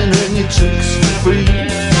nothing and your chicks for free.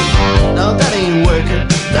 Now that ain't working,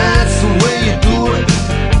 that's the way you do it.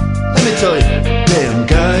 Let me tell you, damn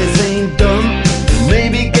guys ain't dumb.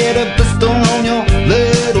 Maybe get a blister on your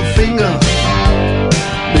little finger.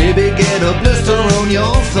 Maybe get a blister on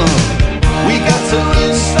your thumb. We got to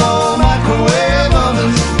install microwave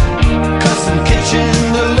ovens, custom kitchen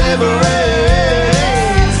deliveries.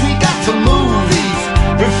 We got to move these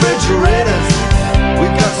refrigerators. We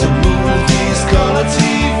got to move these color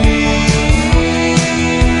TVs.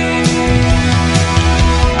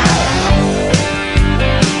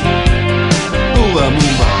 Move on,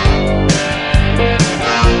 move on.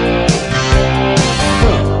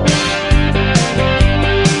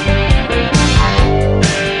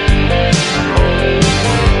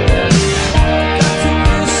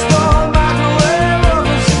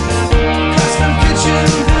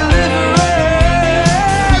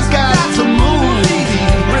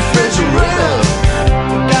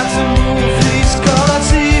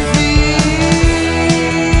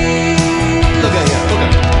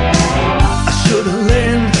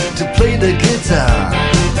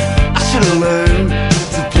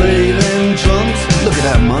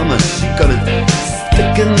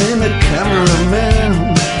 In the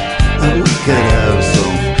cameraman, we could have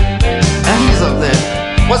some. And he's up there.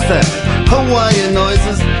 What's that? Hawaiian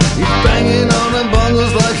noises. He's banging on the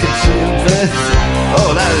bongos like a chimpanzee.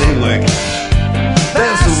 Oh, that ain't working.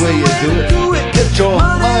 That's the way you do it. Get your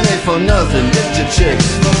money for nothing. Get your chicks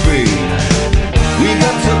for free. We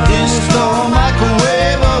got to install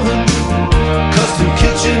microwave oven, custom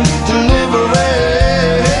kitchen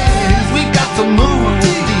deliveries. We got to move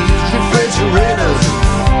these refrigerators.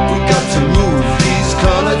 To move these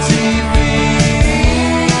color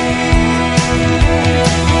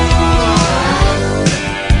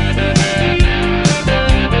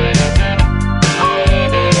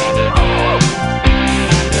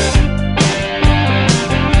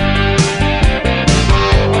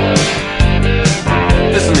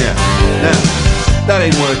Listen here, now, that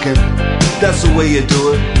ain't working. That's the way you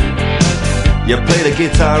do it. You play the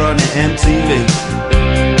guitar on your MTV.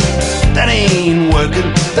 That ain't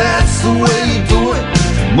working, that's the way you do it.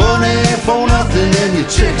 Money for nothing and your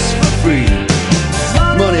chicks for free.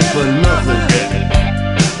 Money for nothing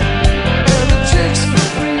and your chicks for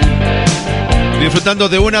free. Disfrutando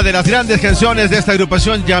de una de las grandes canciones de esta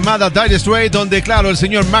agrupación llamada Dire Straits, donde claro, el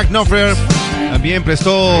señor Mark Knopfler también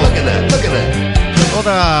prestó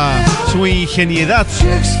toda su ingeniedad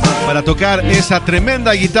para tocar esa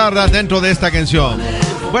tremenda guitarra dentro de esta canción.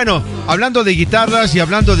 Bueno, hablando de guitarras y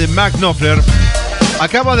hablando de Mark Knopfler,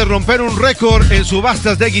 acaba de romper un récord en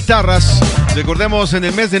subastas de guitarras. Recordemos, en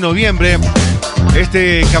el mes de noviembre,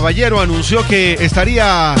 este caballero anunció que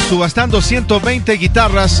estaría subastando 120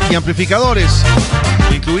 guitarras y amplificadores,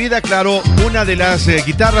 incluida, claro, una de las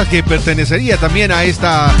guitarras que pertenecería también a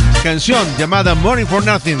esta canción llamada Money for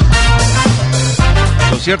Nothing.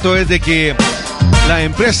 Lo cierto es de que la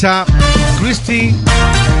empresa Christie,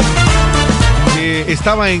 que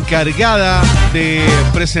estaba encargada de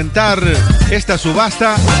presentar esta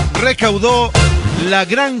subasta, recaudó la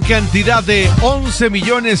gran cantidad de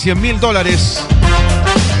 $11.100.000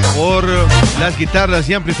 por las guitarras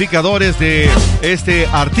y amplificadores de este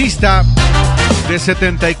artista de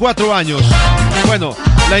 74 años. Bueno,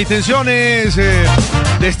 la intención es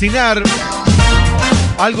destinar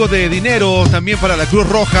algo de dinero también para la Cruz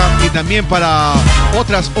Roja y también para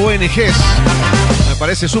otras ONGs. Me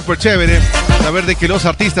parece súper chévere saber de que los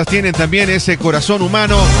artistas tienen también ese corazón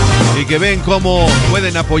humano y que ven cómo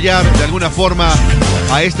pueden apoyar de alguna forma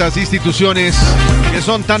a estas instituciones que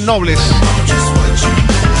son tan nobles.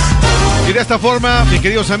 Y de esta forma, mis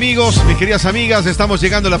queridos amigos, mis queridas amigas, estamos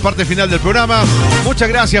llegando a la parte final del programa. Muchas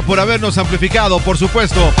gracias por habernos amplificado, por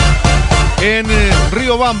supuesto, en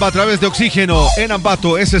Riobamba a través de Oxígeno, en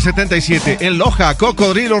Ambato S77, en Loja,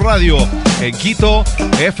 Cocodrilo Radio, en Quito,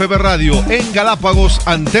 FB Radio, en Galápagos,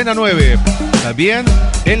 Antena 9, también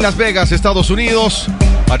en Las Vegas, Estados Unidos,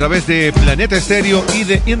 a través de Planeta Estéreo y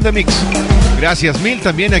de In The Mix. Gracias mil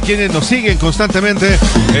también a quienes nos siguen constantemente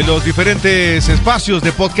en los diferentes espacios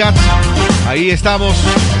de podcast. Ahí estamos,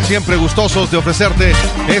 siempre gustosos de ofrecerte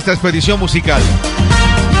esta expedición musical.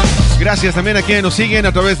 Gracias también a quienes nos siguen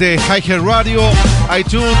a través de Hi-Hat Radio,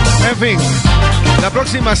 iTunes, en fin. La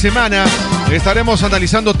próxima semana estaremos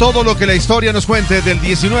analizando todo lo que la historia nos cuente del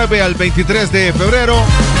 19 al 23 de febrero.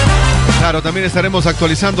 Claro, también estaremos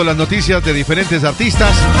actualizando las noticias de diferentes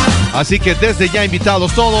artistas. Así que desde ya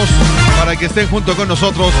invitados todos para que estén junto con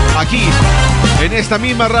nosotros aquí, en esta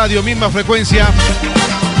misma radio, misma frecuencia.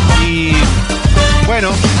 Y bueno,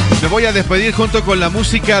 me voy a despedir junto con la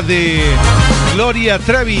música de Gloria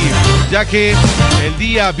Trevi, ya que el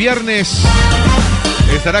día viernes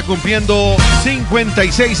estará cumpliendo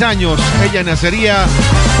 56 años. Ella nacería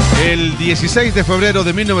el 16 de febrero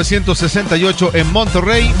de 1968 en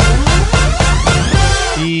Monterrey.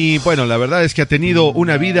 Y bueno, la verdad es que ha tenido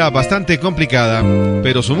una vida bastante complicada,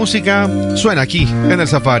 pero su música suena aquí en el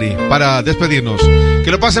Safari para despedirnos.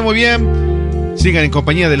 Que lo pasen muy bien, sigan en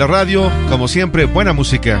compañía de la radio, como siempre, buena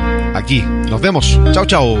música aquí. Nos vemos, chao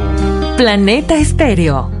chao. Planeta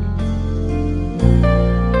Estéreo.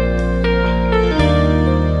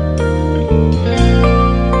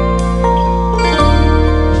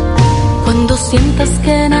 Cuando sientas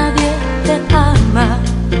que nadie te ama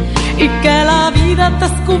y que la vida te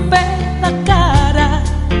escupe la cara,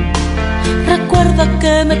 recuerda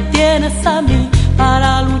que me tienes a mí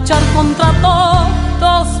para luchar contra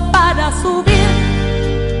todos, para subir.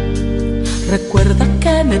 Recuerda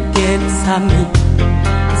que me tienes a mí,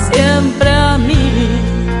 siempre a mí.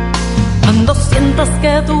 Cuando sientas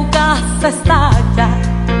que tu casa estalla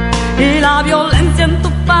y la violencia en tu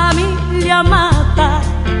familia mata,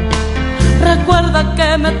 recuerda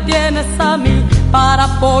que me tienes a mí para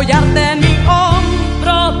apoyarte en mi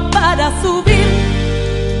hombro, para subir.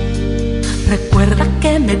 Recuerda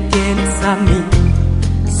que me tienes a mí,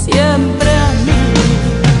 siempre a mí.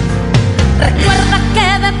 Recuerda que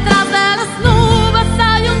detrás de las nubes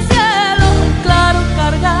hay un cielo claro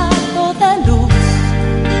cargado de luz,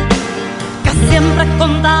 que siempre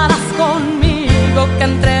contarás conmigo, que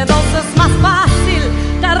entre dos es más fácil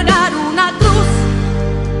cargar una cruz.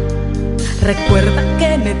 Recuerda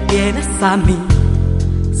que me tienes a mí,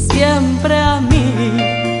 siempre a mí.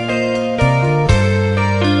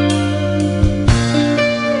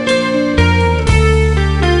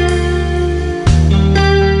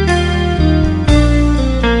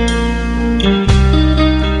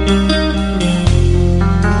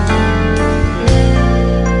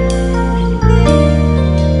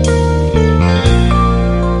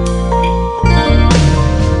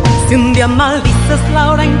 Si un día maldices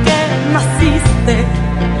la hora en que naciste,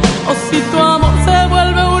 o si tu amor se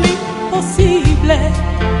vuelve un imposible,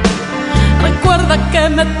 recuerda que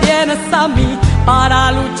me tienes a mí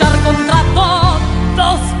para luchar contra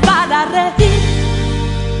todos, para reír.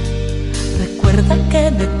 Recuerda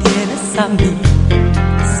que me tienes a mí,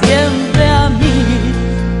 siempre a mí.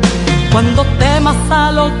 Cuando temas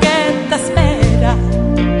a lo que te espera,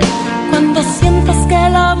 cuando sientas que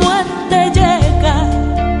la muerte llega,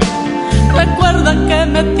 recuerda que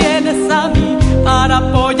me tienes a mí para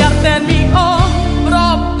apoyarte en mi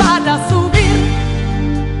hombro, para subir.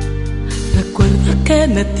 Recuerda que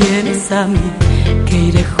me tienes a mí, que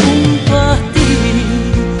iré junto a ti.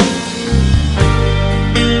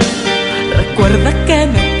 Recuerda que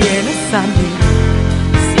me tienes a mí,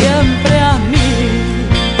 siempre a mí.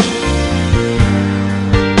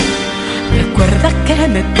 Recuerda que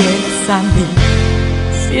me tienes a mí,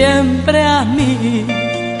 siempre a mí.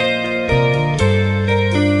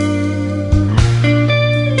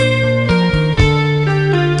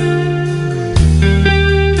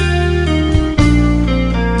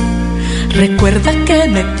 Recuerda que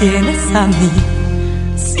me tienes a mí,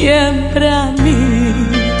 siempre a mí.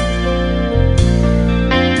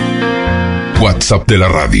 WhatsApp de la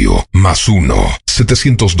radio, +1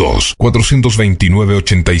 702 429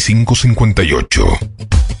 8558.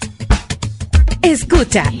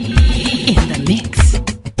 Escucha In the Mix.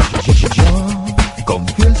 Yo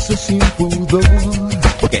confieso sin pudor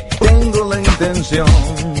que tengo la intención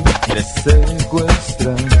de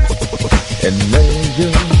secuestrar en medio.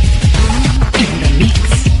 In the Mix.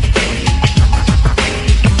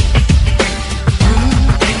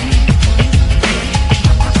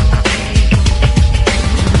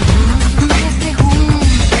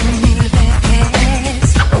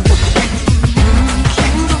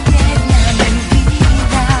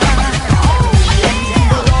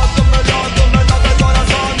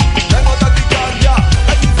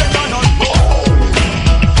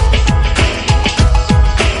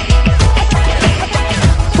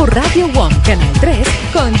 Radio One, Canal 3,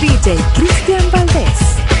 con DJ Cristian Valdés.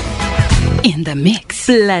 In the Mix.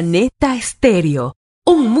 Planeta Estéreo.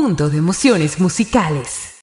 Un mundo de emociones musicales.